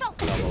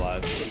 I'm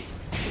alive.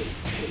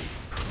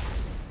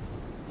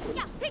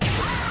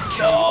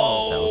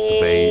 No! That was the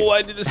bait.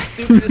 I did the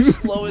stupidest,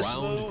 slowest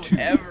move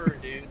ever,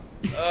 dude.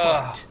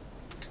 Ugh.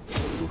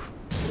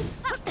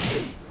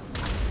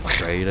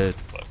 Traded.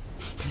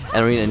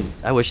 And I mean, and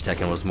I wish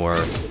Tekken was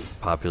more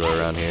popular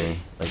around here.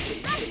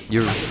 Like,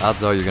 your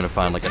odds are you're gonna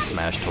find like a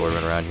Smash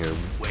tournament around here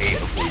way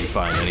before you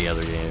find any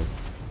other game.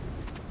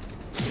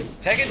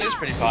 Tekken is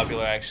pretty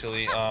popular,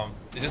 actually. You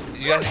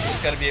guys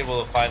just gotta be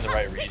able to find the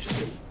right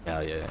region.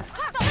 Hell yeah.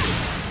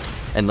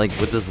 And like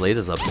with this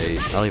latest update,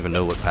 I don't even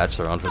know what patch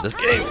they're on for this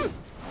game.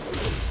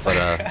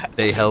 But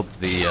they helped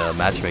the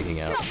matchmaking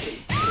out.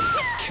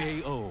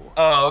 KO.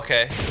 Oh,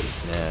 okay.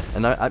 Yeah,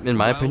 and in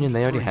my opinion,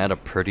 they already had a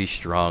pretty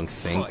strong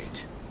sync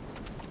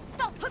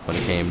when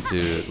it came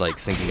to like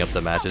syncing up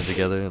the matches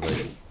together.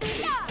 Like,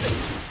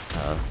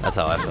 that's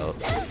how I felt.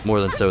 More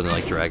than so than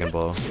like Dragon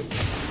Ball.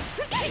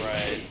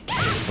 Right.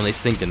 When they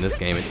sync in this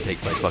game, it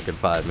takes like fucking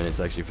 5 minutes.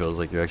 It actually feels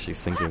like you're actually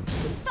syncing.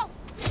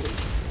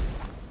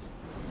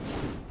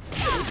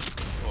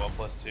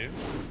 1+2.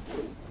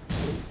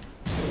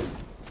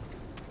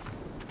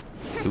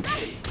 Oop.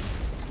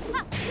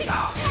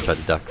 Oh, tried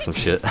to duck some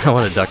shit. I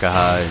want to duck a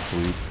high and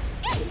sweep.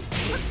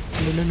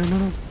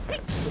 No.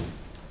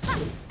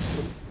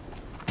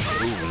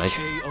 Ooh, nice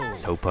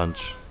toe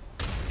punch.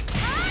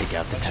 Take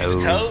out the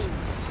toes.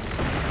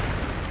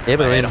 Yeah,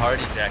 but I mean,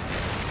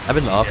 I've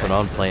been off and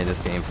on playing this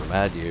game for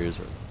mad years.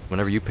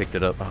 Whenever you picked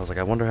it up, I was like,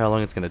 I wonder how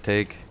long it's gonna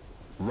take.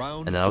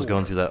 And then I was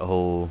going through that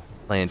whole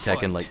playing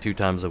Tekken like 2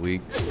 times a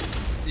week.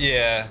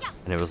 Yeah.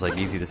 and it was like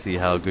easy to see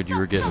how good you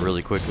were getting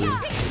really quickly.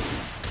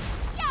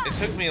 It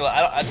took me,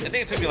 I think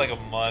it took me like a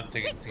month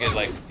to get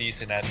like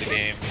decent at the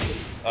game.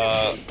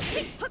 But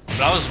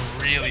I was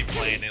really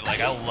playing it. Like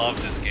I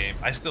love this game.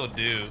 I still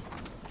do.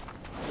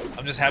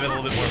 I'm just having a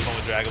little bit more fun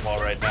with Dragon Ball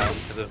right now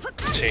because of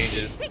the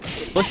changes.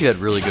 Plus, you had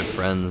really good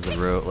friends and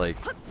wrote like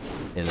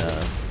in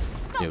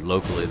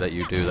locally that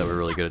you do that were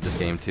really good at this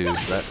game too.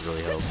 So that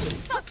really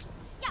helped.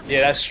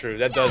 Yeah, that's true.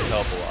 That does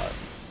help a lot.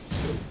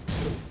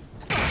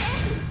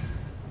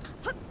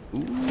 Ooh,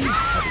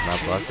 I did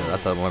not block that. I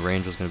thought my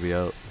range was gonna be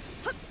out.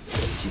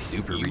 She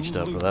super reached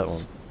up for that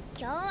one.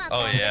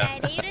 Oh yeah.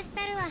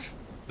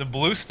 The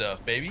blue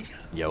stuff, baby.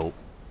 Yo.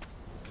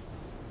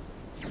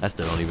 I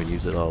still don't even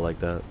use it all like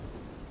that.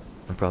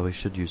 I probably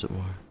should use it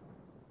more.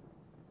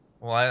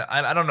 Well,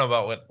 I don't know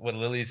about what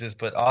Lily's is,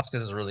 but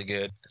Asuka's is really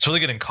good. It's really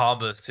good in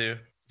combos too.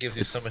 Gives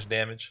you so much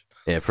damage.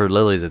 Yeah, for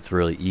Lily's it's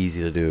really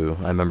easy to do.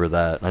 I remember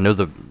that. I know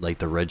the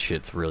red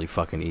shit's really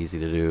fucking easy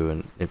to do,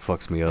 and it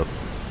fucks me up.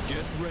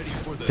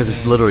 Because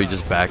it's literally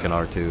just back in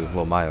R2.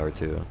 Well, my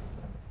R2.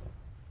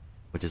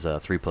 Which is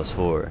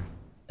 3+4.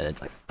 And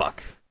it's like,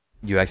 fuck.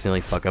 You accidentally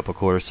fuck up a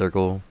quarter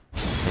circle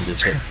and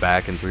just hit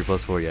back in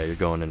 3+4. Yeah, you're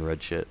going in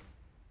red shit.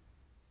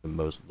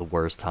 The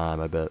worst time,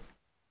 I bet.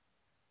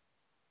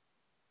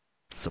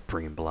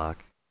 Supreme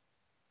block.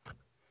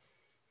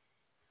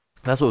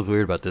 That's what's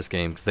weird about this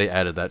game, because they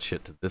added that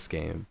shit to this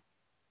game.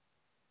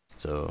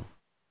 So,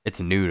 it's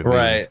new to me.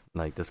 Right.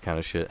 Like, this kind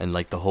of shit. And,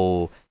 like, the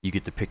whole, you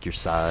get to pick your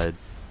side.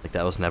 Like,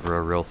 that was never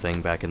a real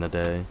thing back in the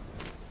day.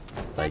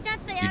 Like,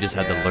 you just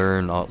had to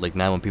learn all, like,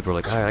 now when people are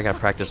like, alright, I gotta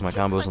practice my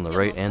combos on the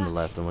right and the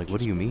left. I'm like, what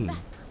do you mean?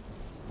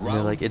 And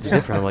they're like, it's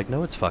different. I'm like,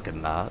 no, it's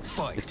fucking not.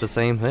 It's the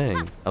same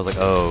thing. I was like,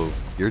 oh,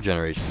 your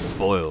generation's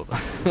spoiled.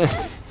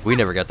 We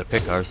never got to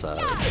pick our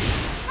side.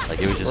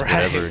 Like, it was just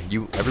whatever.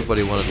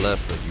 Everybody wanted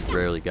left, but you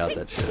rarely got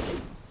that shit.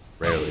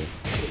 Rarely.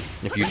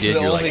 If you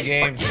did, you're like, the only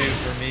game too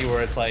for me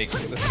where it's like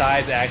the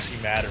sides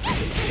actually matter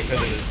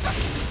because of this.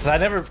 Because I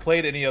never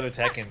played any other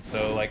Tekken,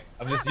 so like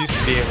I'm just used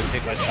to being able to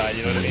pick my side.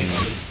 You know what I mean?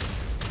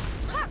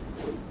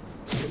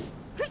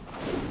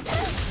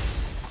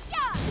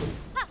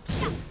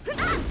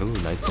 ooh,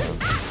 nice down.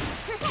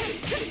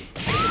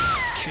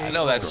 I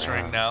know that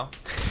string now.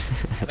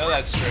 I know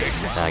that string.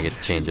 Now I get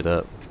to change it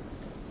up.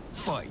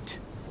 Fight.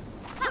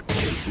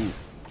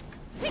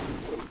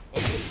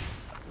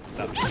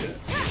 Stop shit.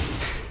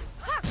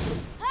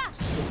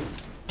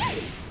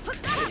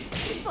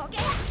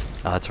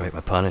 Oh, that's right, my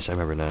punish. I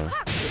remember now.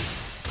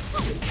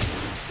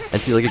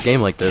 And see, like a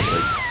game like this,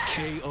 like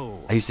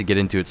KO. I used to get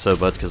into it so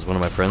much because one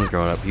of my friends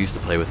growing up, he used to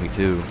play with me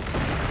too.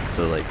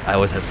 So like I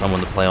always had someone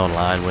to play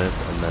online with,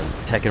 and then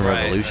Tekken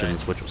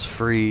Revolutions, which was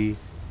free.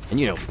 And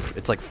you know,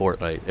 it's like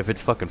Fortnite. If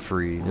it's fucking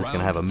free, it's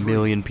gonna have a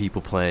million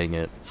people playing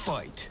it.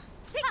 Fight.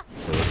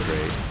 It was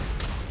great.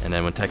 And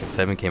then when Tekken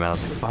 7 came out, I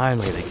was like,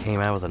 finally, they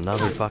came out with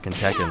another fucking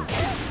Tekken.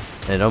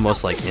 And it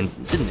almost like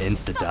didn't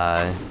insta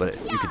die, but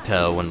you could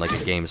tell when like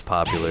a game's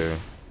popular,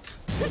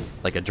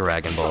 like a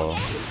Dragon Ball,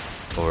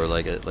 or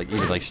like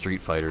even like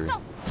Street Fighter,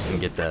 can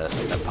get that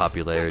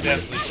popularity.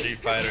 Definitely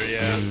Street Fighter,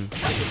 yeah.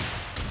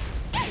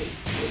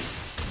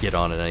 Get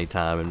on at any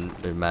time, and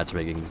their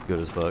matchmaking is good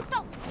as fuck.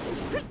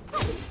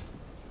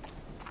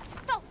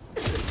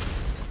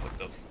 What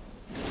the?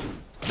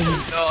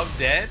 No, I'm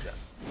dead.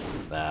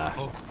 Nah.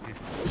 Oh,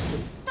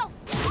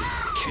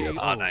 KO.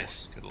 oh,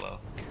 nice. Good low.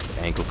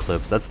 Ankle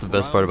clips. That's the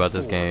best part about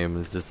this game.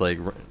 It's just like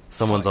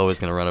someone's always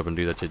gonna run up and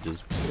do that shit.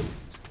 Just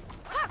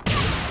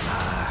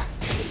I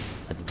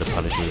did the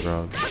punish move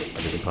wrong. I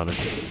didn't punish.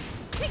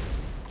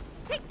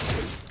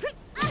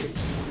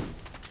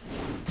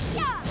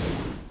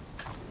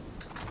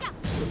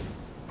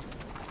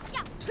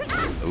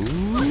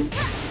 Ooh.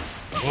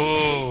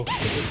 Ooh.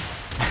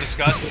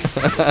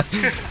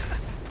 Disgusting.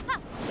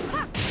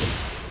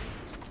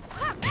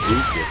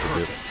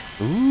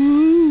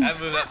 Ooh.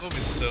 That move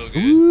is so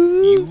good.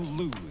 Ooh. You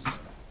lose.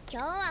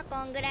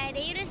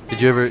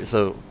 Did you ever?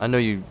 So I know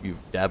you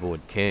dabble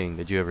with King.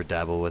 Did you ever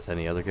dabble with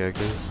any other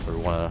characters, or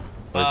wanna?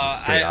 Or is it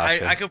straight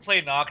Asuka? I could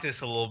play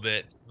Noctis a little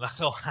bit. Not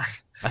gonna lie.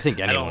 I think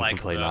anyone like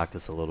can play him, though.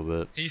 Noctis a little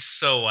bit. He's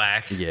so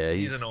whack. Yeah,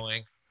 he's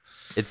annoying.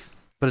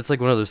 But it's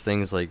like one of those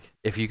things. Like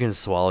if you can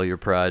swallow your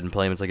pride and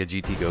play him, it's like a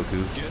GT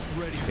Goku.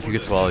 If you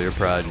could swallow your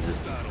pride and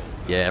just,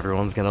 yeah,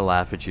 everyone's gonna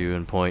laugh at you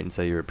and point and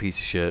say you're a piece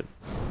of shit.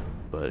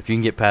 But if you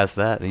can get past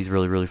that, he's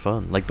really, really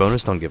fun. Like,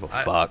 Bonus don't give a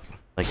fuck.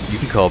 Like, you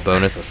can call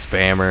Bonus a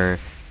spammer.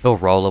 He'll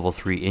raw level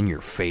 3 in your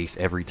face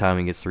every time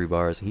he gets 3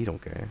 bars. He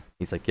don't care.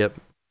 He's like, yep.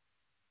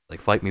 Like,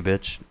 fight me,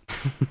 bitch.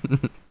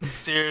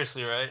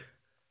 Seriously, right?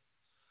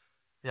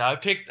 Yeah, I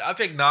picked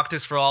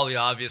Noctis for all the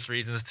obvious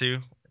reasons, too.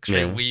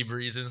 Straight weeb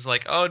reasons.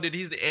 Like, oh, dude,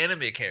 he's the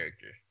anime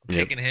character. I'm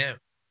picking him.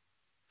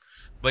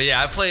 But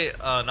yeah, I play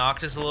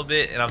Noctis a little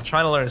bit, and I'm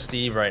trying to learn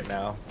Steve right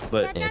now.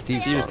 But Yeah,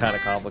 Steve's Steve is fun. kind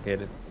of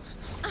complicated.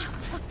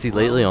 See,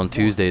 lately on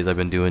Tuesdays, I've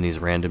been doing these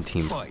random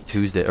team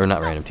Tuesday, or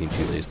not random team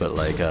Tuesdays, but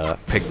like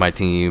pick my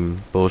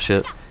team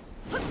bullshit.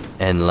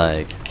 And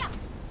like,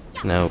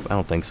 no, I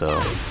don't think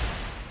so.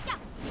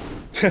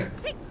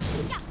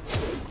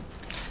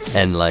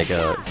 And like,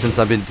 since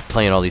I've been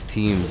playing all these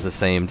teams the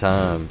same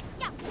time,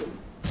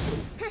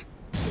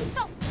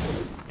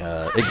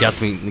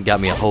 it got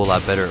me a whole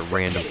lot better at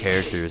random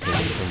characters in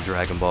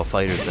Dragon Ball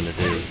FighterZ than it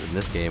is in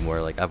this game,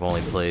 where like I've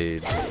only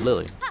played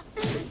Lily,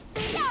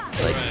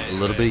 like a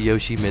little bit of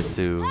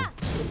Yoshimitsu.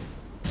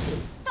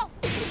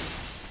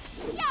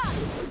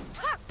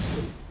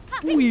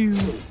 You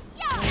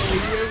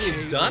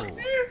done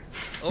here?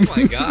 Oh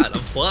my god,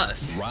 I'm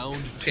plus. Round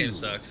This game 2.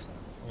 sucks.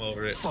 I'm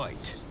over it.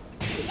 Fight.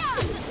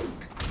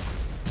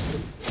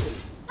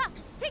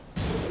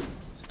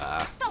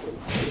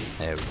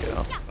 There we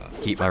go.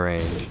 Keep my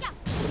range.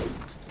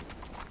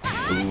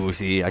 Ooh,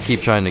 see, I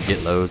keep trying to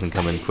get lows and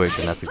come in quick,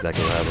 and that's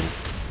exactly what happened.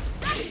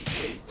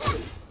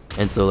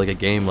 And so, like a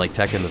game like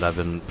Tekken that I've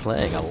been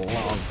playing a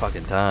long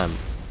fucking time,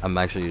 I'm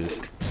actually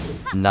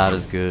not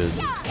as good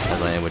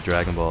as I am with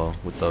Dragon Ball,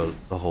 with the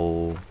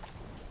whole...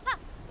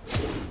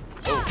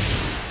 Yeah.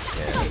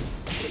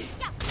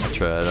 I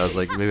tried, I was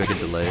like, maybe I could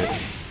delay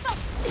it.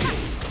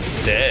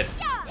 Dead.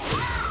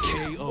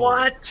 KO.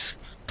 What?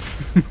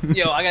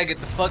 Yo, I gotta get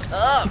the fuck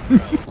up, bro.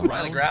 I'm on the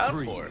Round ground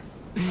 3. for it.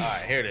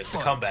 Alright, here it is. The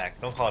Fight. comeback.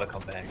 Don't call it a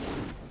comeback.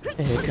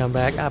 Hey, come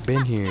back, I've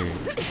been here.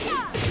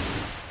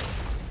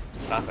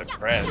 Not the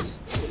press.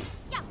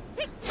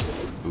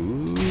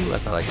 Ooh, I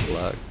thought I could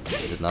block.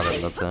 Did not have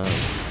enough time.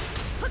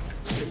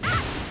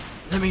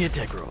 Let me get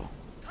tech roll.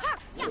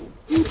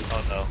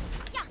 Oh no.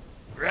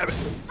 Grab it.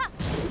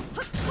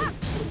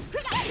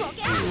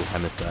 Ooh, I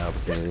missed that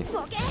opportunity.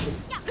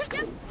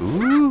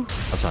 Ooh,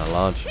 I was trying to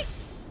launch.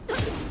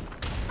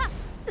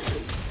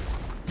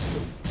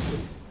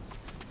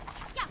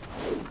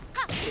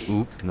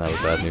 Oop, that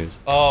was bad news.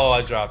 Oh,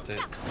 I dropped it.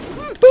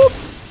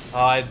 Boop. Oh,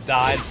 I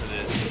died for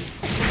this.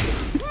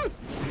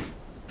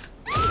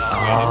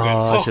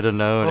 Oh, I should have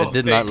known. Oh, It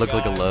did not thank look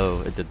like a God.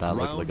 low. It did not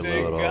look like a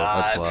Thank low at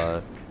all. That's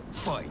God. why.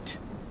 Fight.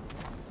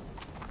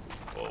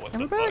 Whoa, what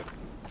I'm the back. fuck?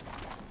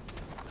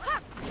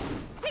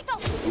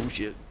 Oh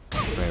shit.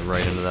 Ran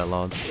right into that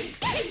launch.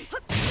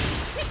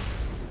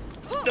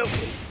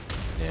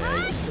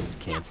 Yeah, you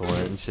cancel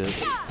it and shit.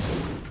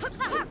 That's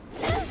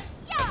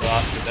what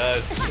Oscar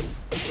does.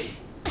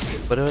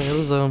 But it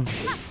was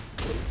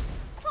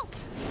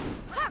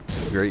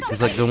great,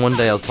 because like the one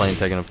day I was playing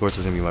Tekken, of course it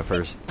was gonna be my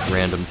first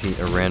random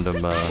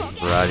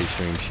variety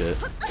stream shit.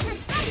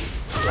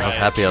 I was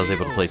happy I was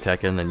able to play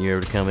Tekken, and you were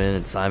able to come in,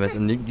 and Simus,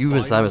 and you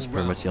and Simus are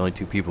pretty much the only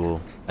two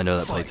people I know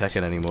that play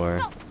Tekken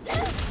anymore. So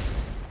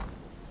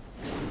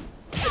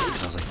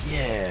I was like,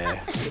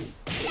 yeah.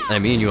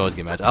 And me and you always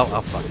get matched.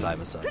 I'll fuck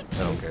Simus up.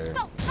 I don't care.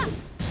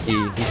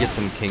 He gets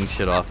some king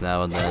shit off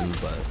now and then,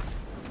 but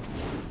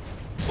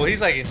Well,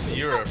 he's like in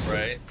Europe,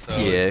 right? So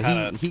yeah, it's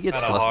kinda, he gets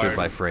kinda flustered hard.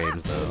 by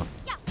frames though.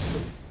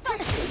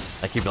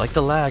 Like he'd be like,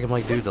 the lag. I'm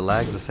like, dude, the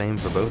lag's the same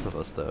for both of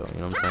us though. You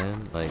know what I'm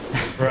saying?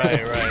 Like,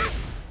 Right, right.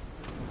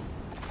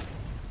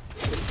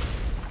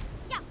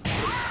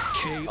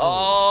 KO.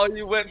 Oh,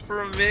 you went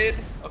for a mid?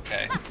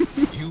 Okay.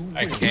 You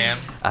I win. can.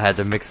 I had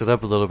to mix it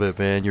up a little bit,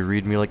 man. You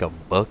read me like a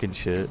buck and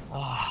shit.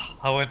 Oh,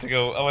 I went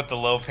the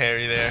low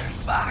parry there.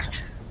 Fuck.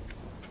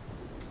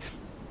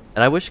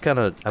 And I wish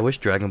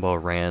Dragon Ball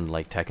ran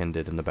like Tekken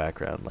did in the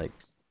background. Like,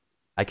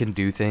 I can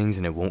do things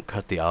and it won't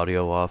cut the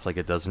audio off like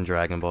it does in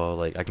Dragon Ball.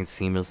 Like, I can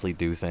seamlessly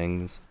do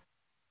things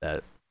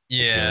that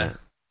Yeah. can't.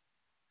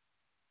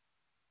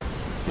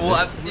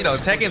 Well, you know,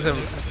 Tekken,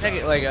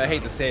 like I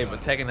hate to say it,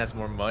 but Tekken has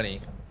more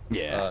money.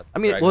 Yeah. I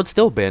mean, Dragon- well, it's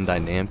still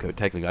Bandai Namco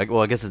technically. Like,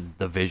 well, I guess it's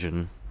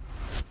Division.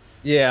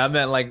 Yeah, I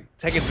meant like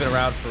Tekken's been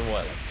around for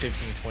what, like 15,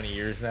 20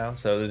 years now.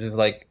 So there's just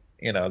like,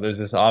 you know, there's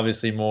just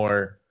obviously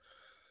more.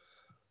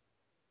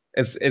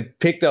 It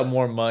picked up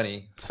more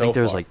money. I think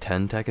there was like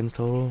 10 Tekkens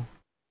total.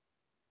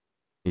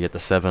 You get the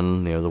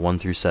 7, you know, the 1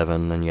 through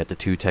 7, then you get the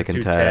 2 Tekken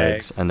 2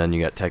 tags, tags. and then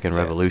you got Tekken Yeah.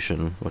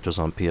 Revolution, which was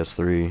on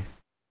PS3.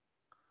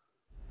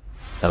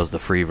 That was the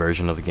free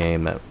version of the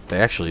game that they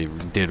actually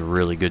did a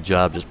really good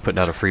job just putting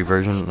out a free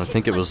version. I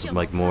think it was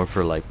like more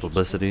for like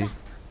publicity.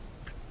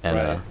 And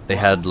Right. they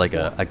had like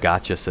a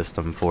gacha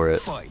system for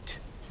it, Fight.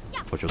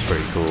 which was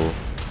pretty cool.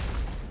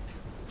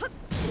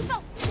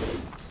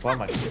 Why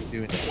am I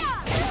doing that?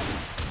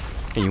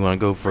 Hey, you want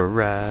to go for a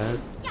ride?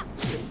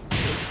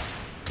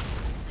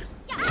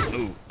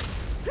 Ooh.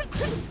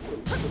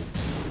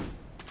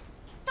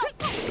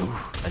 Ooh,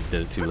 I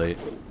did it too late.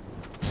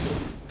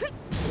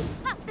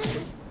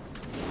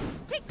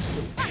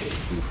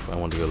 Oof, I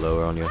wanted to go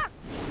lower on you.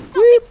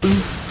 Ooh.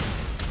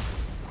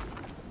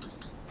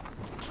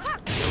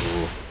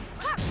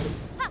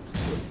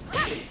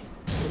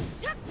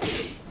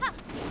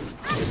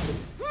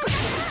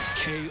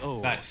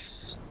 KO.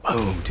 Nice.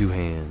 Boom, 2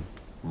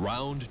 hands.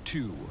 Round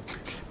 2.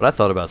 But I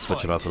thought about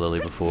switching off of Lily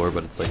before,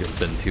 but it's like it's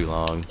been too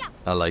long.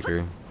 I like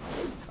her.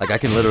 Like I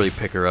can literally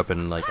pick her up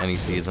in like any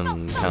season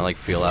and kind of like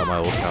feel out my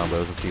old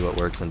combos and see what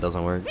works and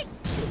doesn't work.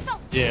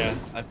 Yeah,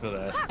 I feel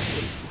that. I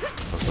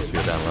was supposed to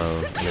go down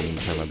low. I didn't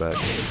turn my back.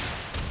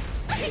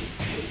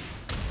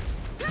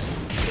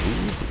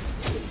 Ooh.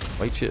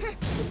 White shit.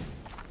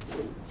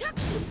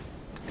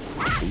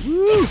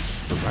 Ooh.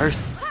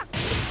 Reverse.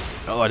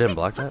 Oh, I didn't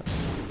block that.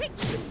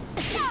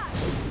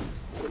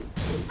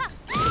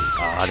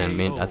 I didn't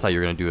mean. I thought you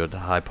were gonna do a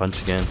high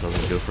punch again, so I was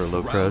gonna go for a low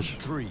Round crush.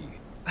 3.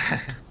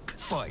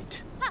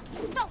 Fight.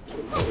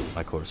 Oh,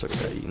 my quarter circle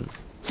got eaten.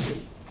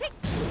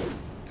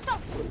 Oh,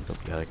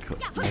 gotta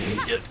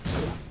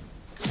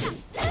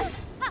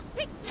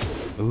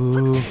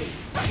Ooh,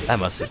 that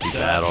must just be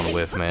bad on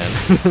whiff, man.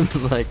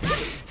 Like,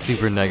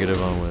 super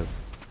negative on whiff.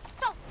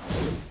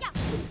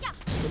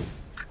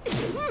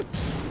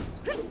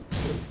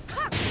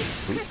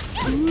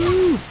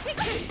 Ooh.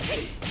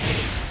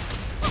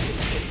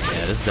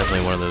 Yeah, this is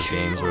definitely one of those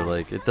games where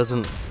like it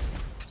doesn't.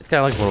 It's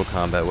kind of like Mortal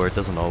Kombat where it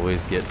doesn't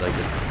always get like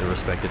the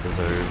respect it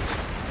deserves.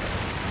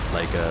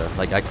 Like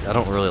I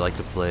don't really like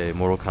to play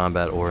Mortal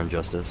Kombat or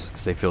Injustice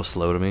because they feel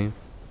slow to me.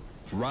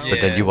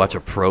 But then you watch a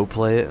pro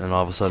play it, and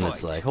all of a sudden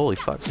it's like, holy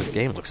fuck, this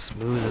game looks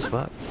smooth as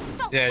fuck.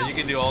 Yeah, you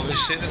can do all this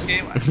shit in this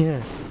game.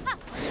 Yeah.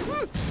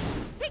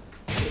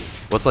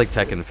 What's like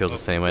Tekken feels the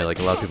same way. Like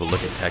a lot of people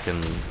look at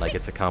Tekken like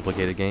it's a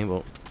complicated game.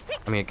 Well,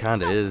 I mean it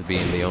kind of is,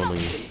 being the only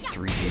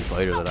 3D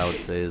fighter that I would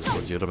say is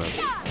legitimate.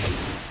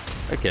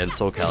 Again,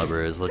 Soul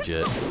Calibur is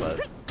legit,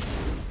 but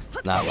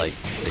not like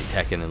say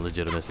Tekken in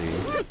legitimacy.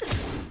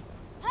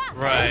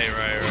 Right.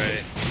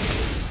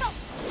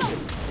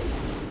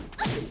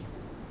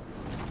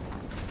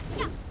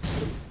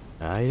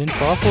 I didn't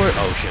fall for it.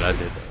 Oh shit, I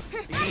did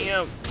that.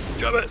 Damn,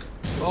 drop it.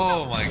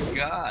 Oh my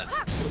god.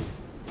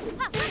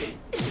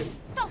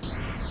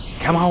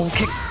 Come on,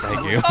 kick.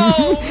 Thank you.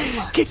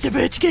 Oh. Kick the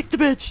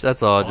bitch.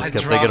 That's all. I just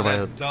kept thinking in my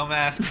head.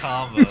 Dumbass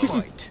combo.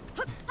 Fight.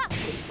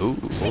 Ooh,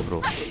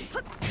 orbital.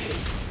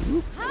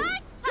 Ooh,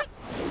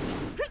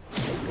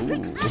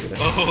 look at that.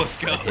 Oh, let's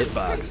go. A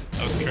hitbox.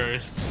 I was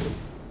cursed.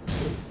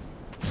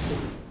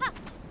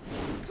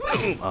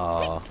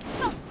 Aw.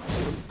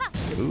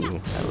 Ooh,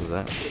 that was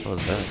that. What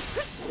was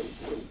that?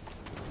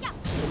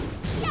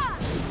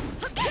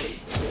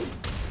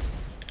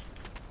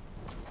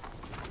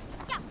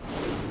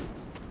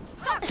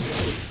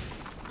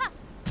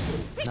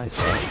 Nice,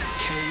 bro.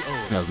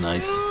 That was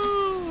nice.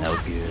 That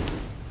was good.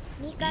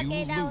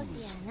 You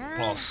lose.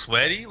 I'm all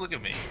sweaty. Look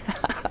at me.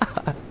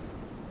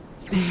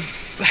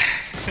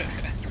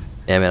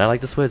 Yeah, man, I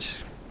like the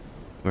Switch.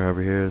 We're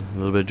over here, a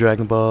little bit of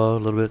Dragon Ball, a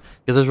little bit,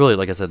 because there's really,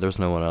 like I said, there's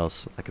no one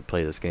else that could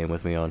play this game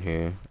with me on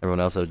here. Everyone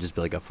else would just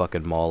be like a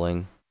fucking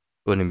mauling.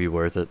 Wouldn't even be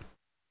worth it.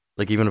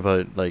 Like even if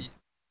I like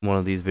one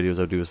of these videos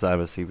I would do with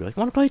Simon C, be like,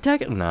 want to play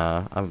Tekken?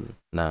 Nah,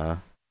 nah.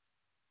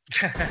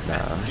 Get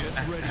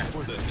ready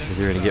for the Because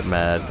you're gonna get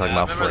mad talking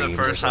about I remember frames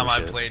the or first some time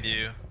shit. I played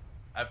you.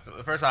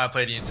 The first time I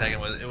played you in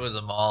Tekken was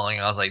a mauling.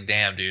 I was like,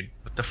 damn, dude,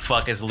 what the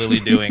fuck is Lily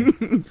doing?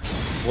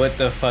 What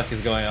the fuck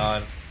is going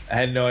on? I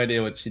had no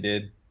idea what she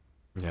did.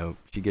 You know,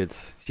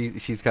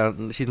 she's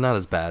not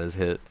as bad as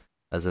Hit,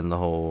 as in the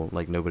whole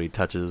like nobody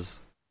touches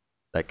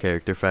that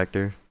character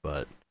factor,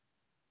 but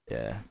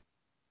yeah,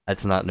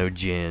 it's not no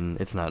Jin,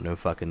 it's not no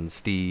fucking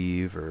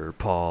Steve or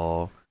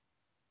Paul.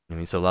 I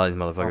mean, so a lot of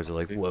these motherfuckers are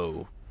like,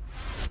 whoa.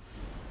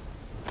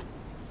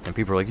 And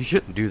people are like, you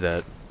shouldn't do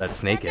that. That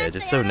Snake Edge,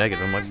 it's so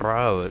negative. I'm like,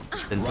 bro,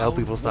 then tell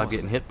people stop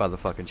getting hit by the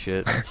fucking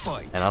shit,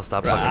 fight. and I'll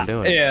stop fucking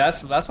doing it. Yeah,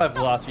 that's my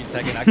philosophy,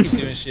 Tekken. I keep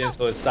doing shit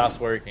until it stops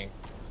working.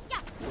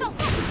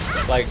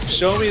 Like,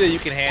 show me that you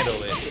can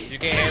handle it. If you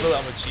can't handle it,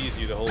 I'm gonna cheese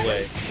you the whole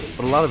way.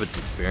 But a lot of it's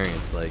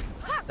experience, like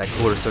that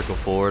quarter circle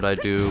forward I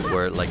do,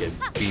 where like it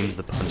beams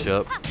the punch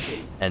up,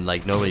 and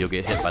like normally you'll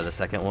get hit by the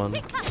second one.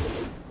 You know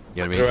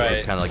what I mean? 'Cause Right.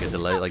 it's kind of like a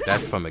delay. Like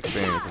that's from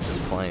experience and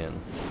just playing,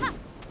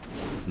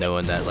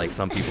 knowing that like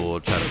some people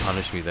will try to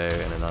punish me there,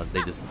 and then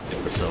they just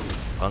get themselves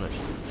punished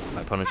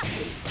by punishment.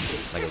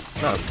 Like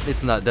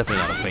it's not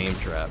definitely not a fame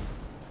trap,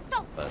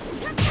 but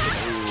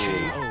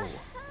KO.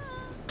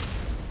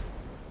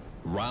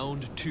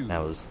 Round 2. that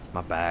was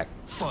my back.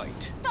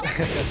 Fight.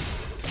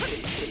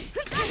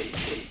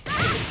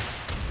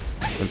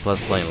 And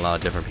plus playing a lot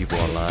of different people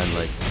online,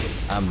 like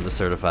I'm the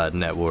certified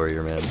net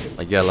warrior, man.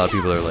 Like yeah, a lot of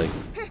people are like,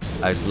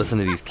 I listen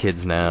to these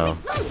kids now.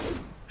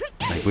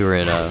 Like we were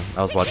in I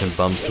was watching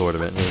Bum's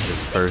tournament. It was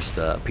his first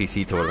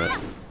PC tournament.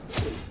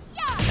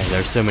 And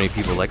there's so many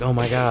people like, oh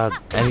my god,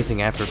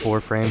 anything after 4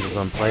 frames is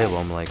unplayable.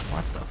 I'm like,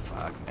 what the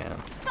fuck, man?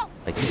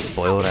 Like you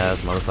spoiled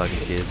ass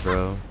motherfucking kids,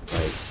 bro.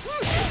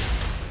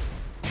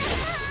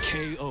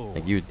 KO.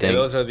 Like you'd Yeah, think.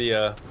 those are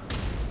the,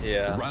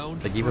 yeah.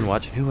 Round Like even 3.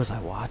 watching, who was I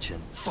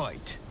watching?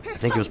 Fight. I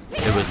think it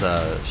was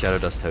Shadow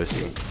Dust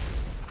Toasty,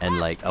 and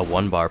like a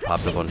 1 bar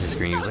popped up on his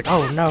screen. He was like,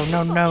 "Oh no!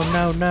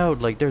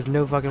 Like there's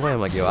no fucking way."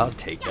 I'm like, "Yo, I'll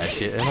take that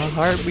shit in a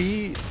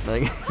heartbeat."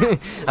 Like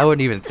I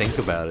wouldn't even think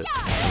about it.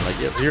 I'm like,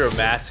 "Yep, You're a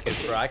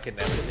masochist, bro. I could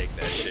never take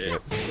that shit.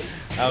 Yep.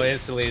 I'll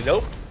instantly,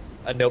 nope.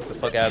 I nope the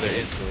fuck out of there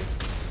instantly.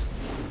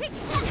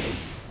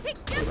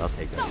 I'll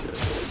take that shit."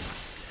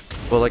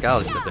 Well, like I'll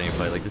accept any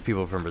fight. Like there's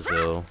people from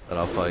Brazil that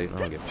I'll fight. I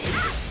don't give a shit.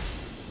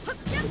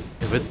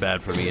 If it's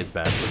bad for me, it's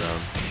bad for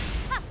them.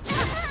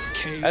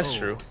 KO. That's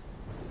true.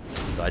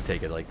 So I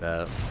take it like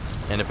that.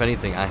 And if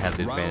anything, I have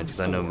the advantage because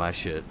I know my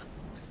shit.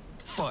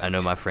 Fight. I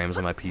know my frames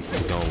on my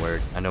PC's gonna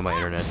work. I know my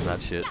internet's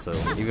not shit, so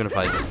even if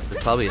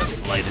there's probably a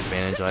slight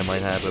advantage I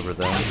might have over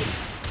them.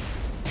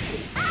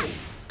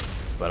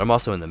 But I'm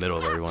also in the middle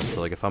of everyone, so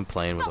like if I'm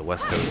playing with a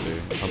West Coaster,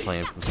 if I'm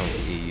playing from someone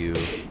from EU,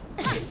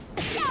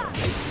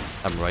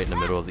 I'm right in the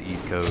middle of the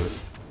East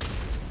Coast.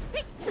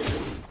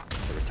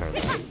 Return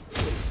that.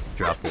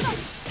 Drop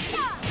this.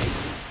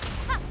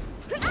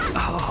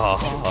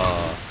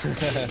 Oh,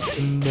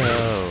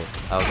 no.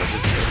 I was like,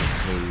 this is really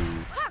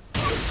smooth.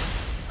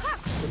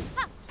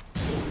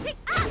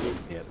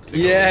 Yep.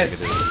 Yes.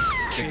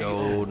 Big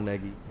old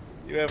neggy.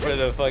 You went for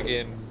the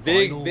fucking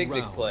big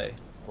Final play.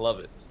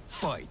 Love it.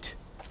 Fight.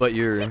 But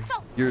your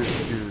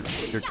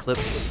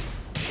clips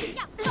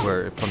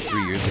were from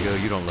 3 years ago.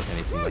 You don't look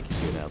anything like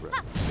you do now, bro.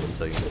 Just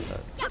so you know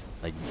that.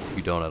 Like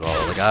you don't at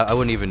all. Like I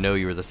wouldn't even know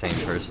you were the same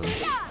person.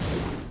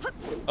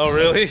 Oh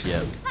really?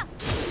 Yep.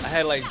 I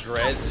had like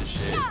dreads and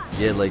shit.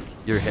 Yeah, like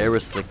your hair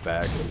was slicked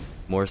back,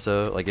 more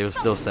so. Like it was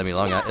still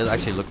semi-long. It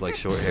actually looked like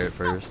short hair at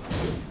first.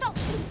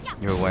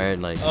 You were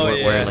wearing like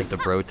wearing like the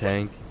bro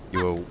tank.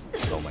 You were,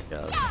 oh my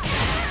god.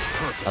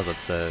 I was about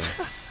to say,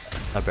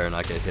 I better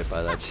not get hit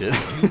by that shit.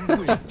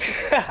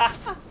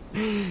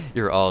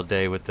 You're all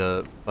day with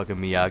the fucking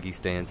Miyagi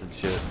stance and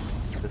shit.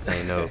 This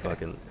ain't no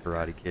fucking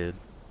Karate Kid.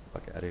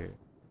 Fuck out of here.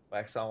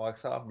 Wax on,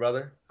 wax off,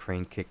 brother.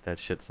 Crane kick that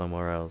shit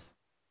somewhere else.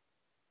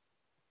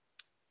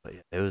 But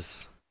yeah, it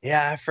was.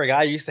 Yeah, I forgot.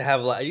 I used to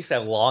have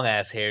long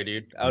ass hair,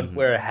 dude. I would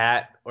wear a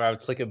hat or I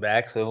would flick it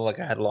back so it looked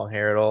like I had long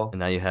hair at all. And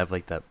now you have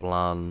like that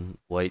blonde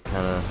white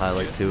kind of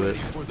highlight to it.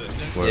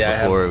 Where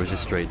Yeah, before it was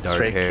just straight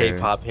dark hair.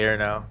 K-pop hair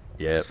now.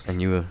 Yep,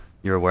 and you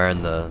were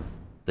wearing the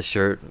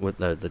shirt with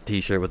the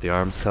t-shirt with the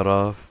arms cut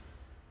off.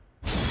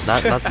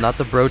 Not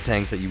the bro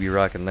tanks that you be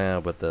rocking now,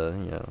 but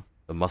the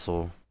the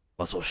muscle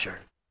shirt.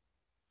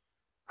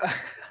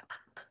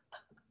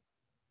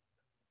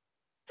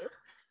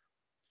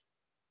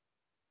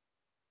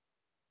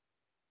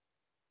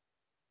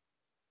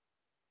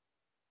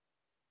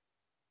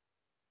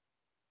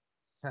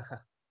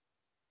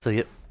 So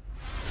yep.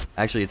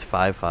 Actually, it's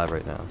 5-5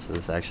 right now, so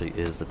this actually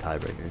is the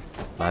tiebreaker.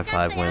 My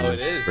 5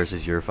 wins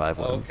versus your 5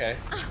 wins. Okay.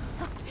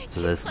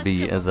 So this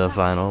be the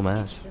final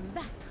match.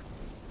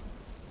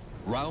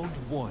 Round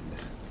 1.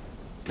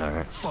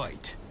 Alright,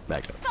 Fight.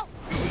 back up.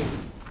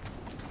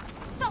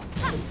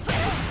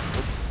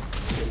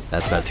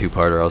 That's that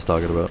two-parter I was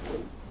talking about.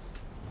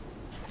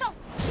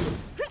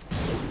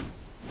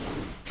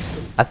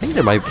 I think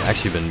there might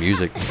actually been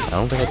music. I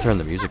don't think I turned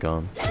the music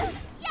on.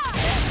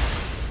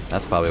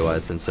 That's probably why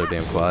it's been so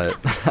damn quiet.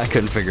 I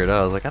couldn't figure it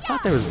out. I was like, I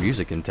thought there was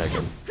music in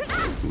Tekken.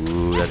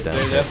 Ooh, that down.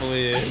 There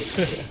definitely is.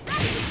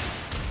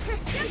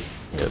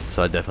 Yep,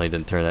 so I definitely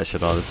didn't turn that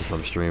shit on. This is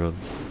from streaming.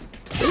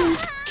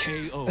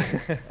 KO.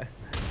 I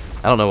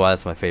don't know why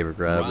it's my favorite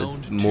grab.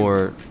 It's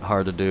more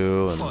hard to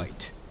do, and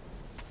Fight.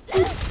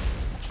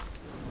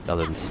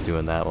 other than just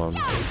doing that one.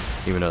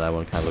 Even though that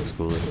one kind of looks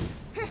cooler.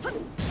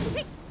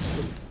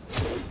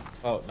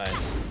 Oh, nice.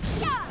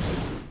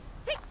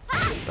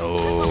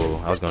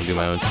 Oh, I was gonna do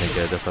my own snake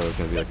edge. I thought it was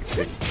gonna be like a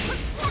kick.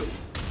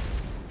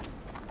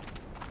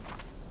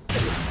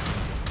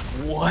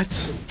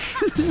 What?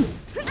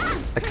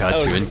 I caught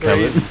you was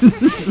incoming.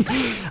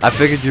 I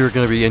figured you were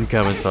gonna be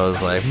incoming, so I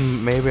was like,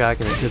 maybe I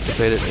can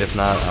anticipate it. If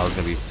not, I was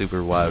gonna be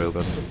super wide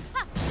open.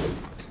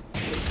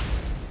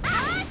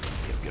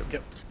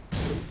 Get.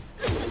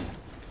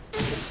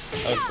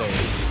 Oh, so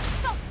easy.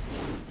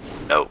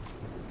 No.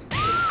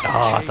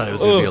 Oh, I thought it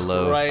was gonna be a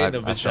low. Right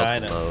in the I felt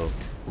vagina. the low.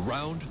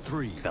 Round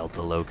 3. Felt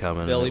the low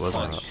coming. Belly It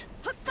wasn't punch.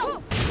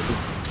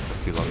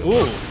 too long.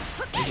 Ooh,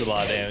 this is a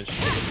lot of damage.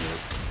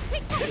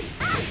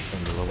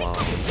 Into the wall.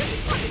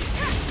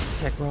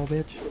 Tech roll,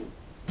 bitch.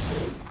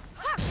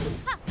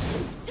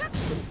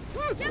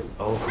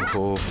 Oh.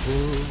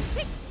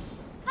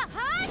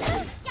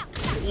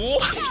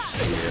 What?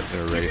 Yeah, we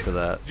were ready for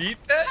that.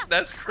 Beat that?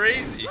 That's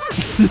crazy.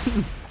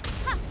 Oh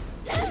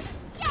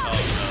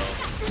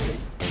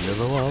Into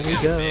the wall we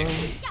go.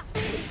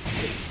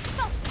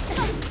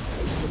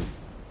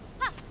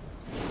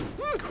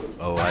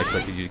 Oh, I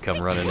expected you to come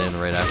running in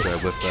right after I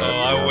whipped no.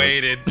 that. Oh, I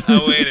waited.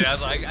 I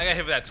was like, I got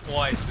hit with that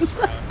twice this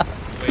round.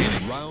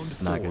 Waiting. Round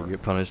 4. Not gonna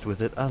get punished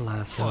with it a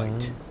last time.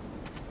 Fight.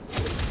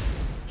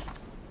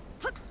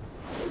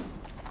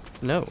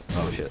 No.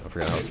 Oh shit, I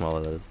forgot how small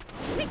it is.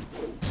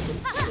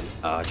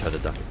 Oh, I tried to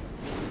duck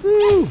it.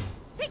 Woo!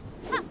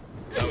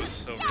 That was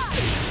so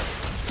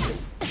risky.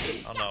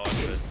 Oh no, I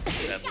could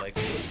that leg.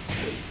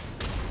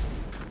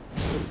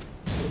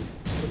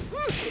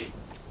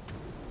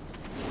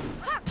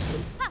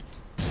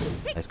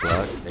 Nice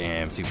block.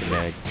 Damn, super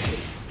neg.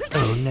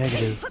 Oh,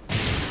 negative.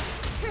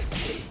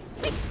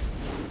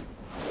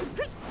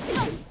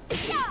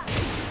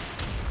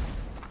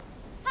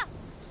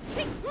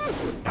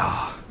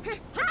 Ah.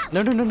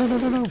 No.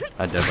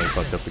 I definitely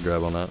fucked up the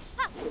grab on that.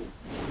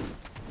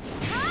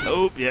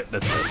 Oh, yeah,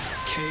 that's it.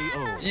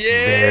 KO.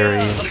 Yeah.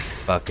 Very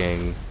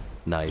fucking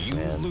nice, You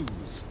man.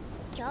 lose.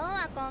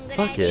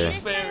 Fuck yeah.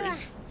 Very.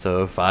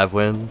 So 5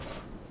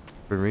 wins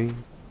for me,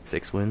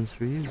 6 wins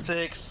for you.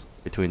 6.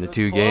 Between the It was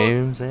 2 close.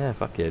 games, yeah,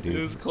 fuck yeah, It dude.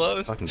 was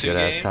close. Fucking 2 good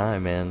ass games.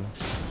 time, man.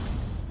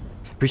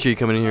 Appreciate you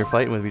coming in here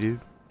fighting with me, dude.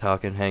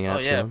 Talking, hang out,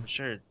 Oh yeah, chilling. for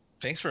sure.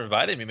 Thanks for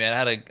inviting me, man.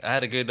 I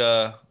had a good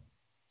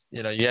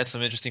You know, you had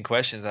some interesting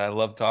questions. I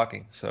love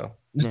talking. So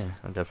Yeah,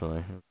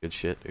 definitely. Good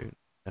shit, dude.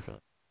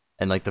 Definitely.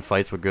 And like the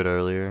fights were good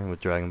earlier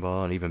with Dragon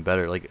Ball, and even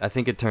better. Like I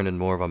think it turned into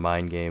more of a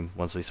mind game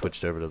once we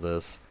switched over to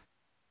this.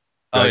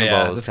 oh Dragon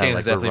yeah, Ball is this kind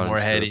of game is like we're definitely running more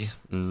heady.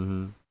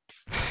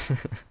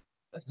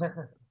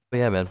 scripts. But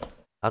yeah, man,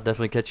 I'll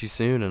definitely catch you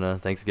soon,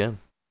 and thanks again.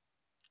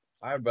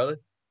 All right, brother.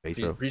 Peace,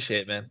 bro.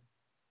 Appreciate it, man.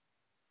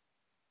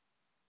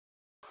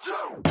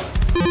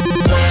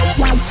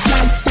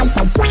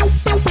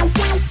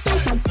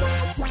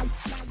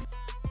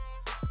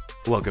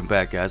 Welcome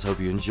back, guys. Hope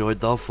you enjoyed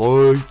the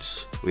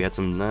fights. We had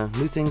some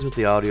new things with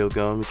the audio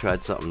going. We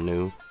tried something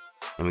new,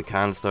 and we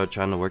kind of started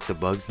trying to work the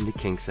bugs and the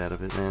kinks out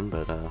of it, man.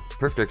 But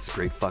PerfDIRK's a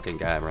great fucking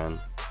guy, man.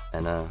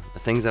 And the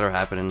things that are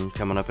happening,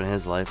 coming up in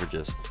his life are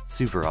just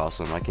super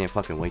awesome. I can't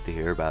fucking wait to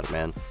hear about it,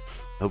 man.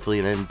 Hopefully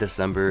in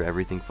December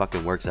everything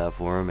fucking works out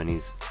for him, and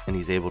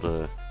he's able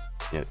to,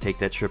 you know, take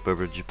that trip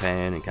over to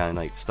Japan and kind of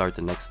like start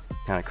the next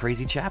kind of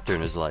crazy chapter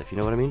in his life. You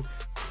know what I mean?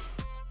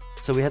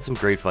 So we had some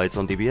great fights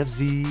on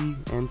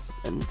DBFZ,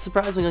 and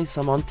surprisingly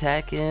some on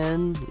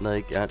Tekken.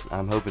 Like,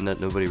 I'm hoping that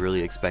nobody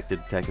really expected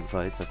Tekken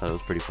fights. I thought it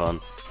was pretty fun.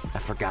 I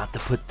forgot to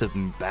put the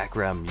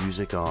background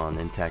music on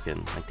in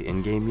Tekken, like the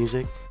in-game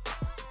music.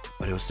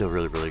 But it was still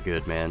really, really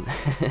good, man.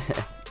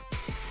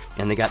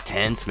 And they got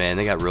tense, man.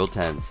 They got real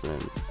tense.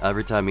 And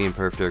every time me and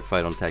PerfDIRK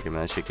fight on Tekken,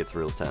 man, that shit gets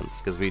real tense.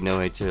 Because we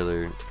know each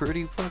other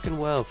pretty fucking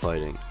well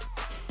fighting.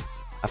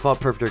 I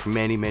fought PerfDIRK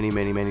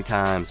many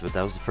times, but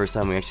that was the first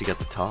time we actually got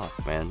to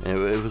talk, man. And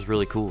it was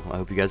really cool. I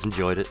hope you guys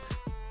enjoyed it.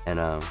 And,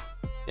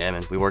 yeah,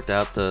 man, we worked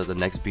out the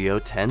next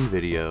BO10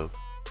 video.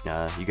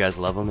 You guys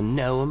love him and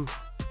know him.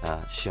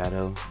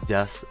 Shadow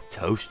Dust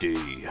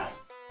Toasty.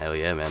 Hell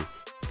yeah, man.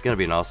 It's gonna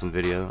be an awesome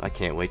video. I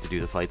can't wait to do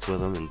the fights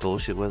with him and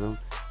bullshit with him.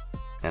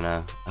 And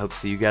I hope to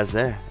see you guys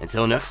there.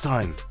 Until next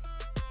time,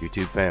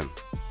 YouTube fam.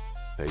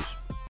 Peace.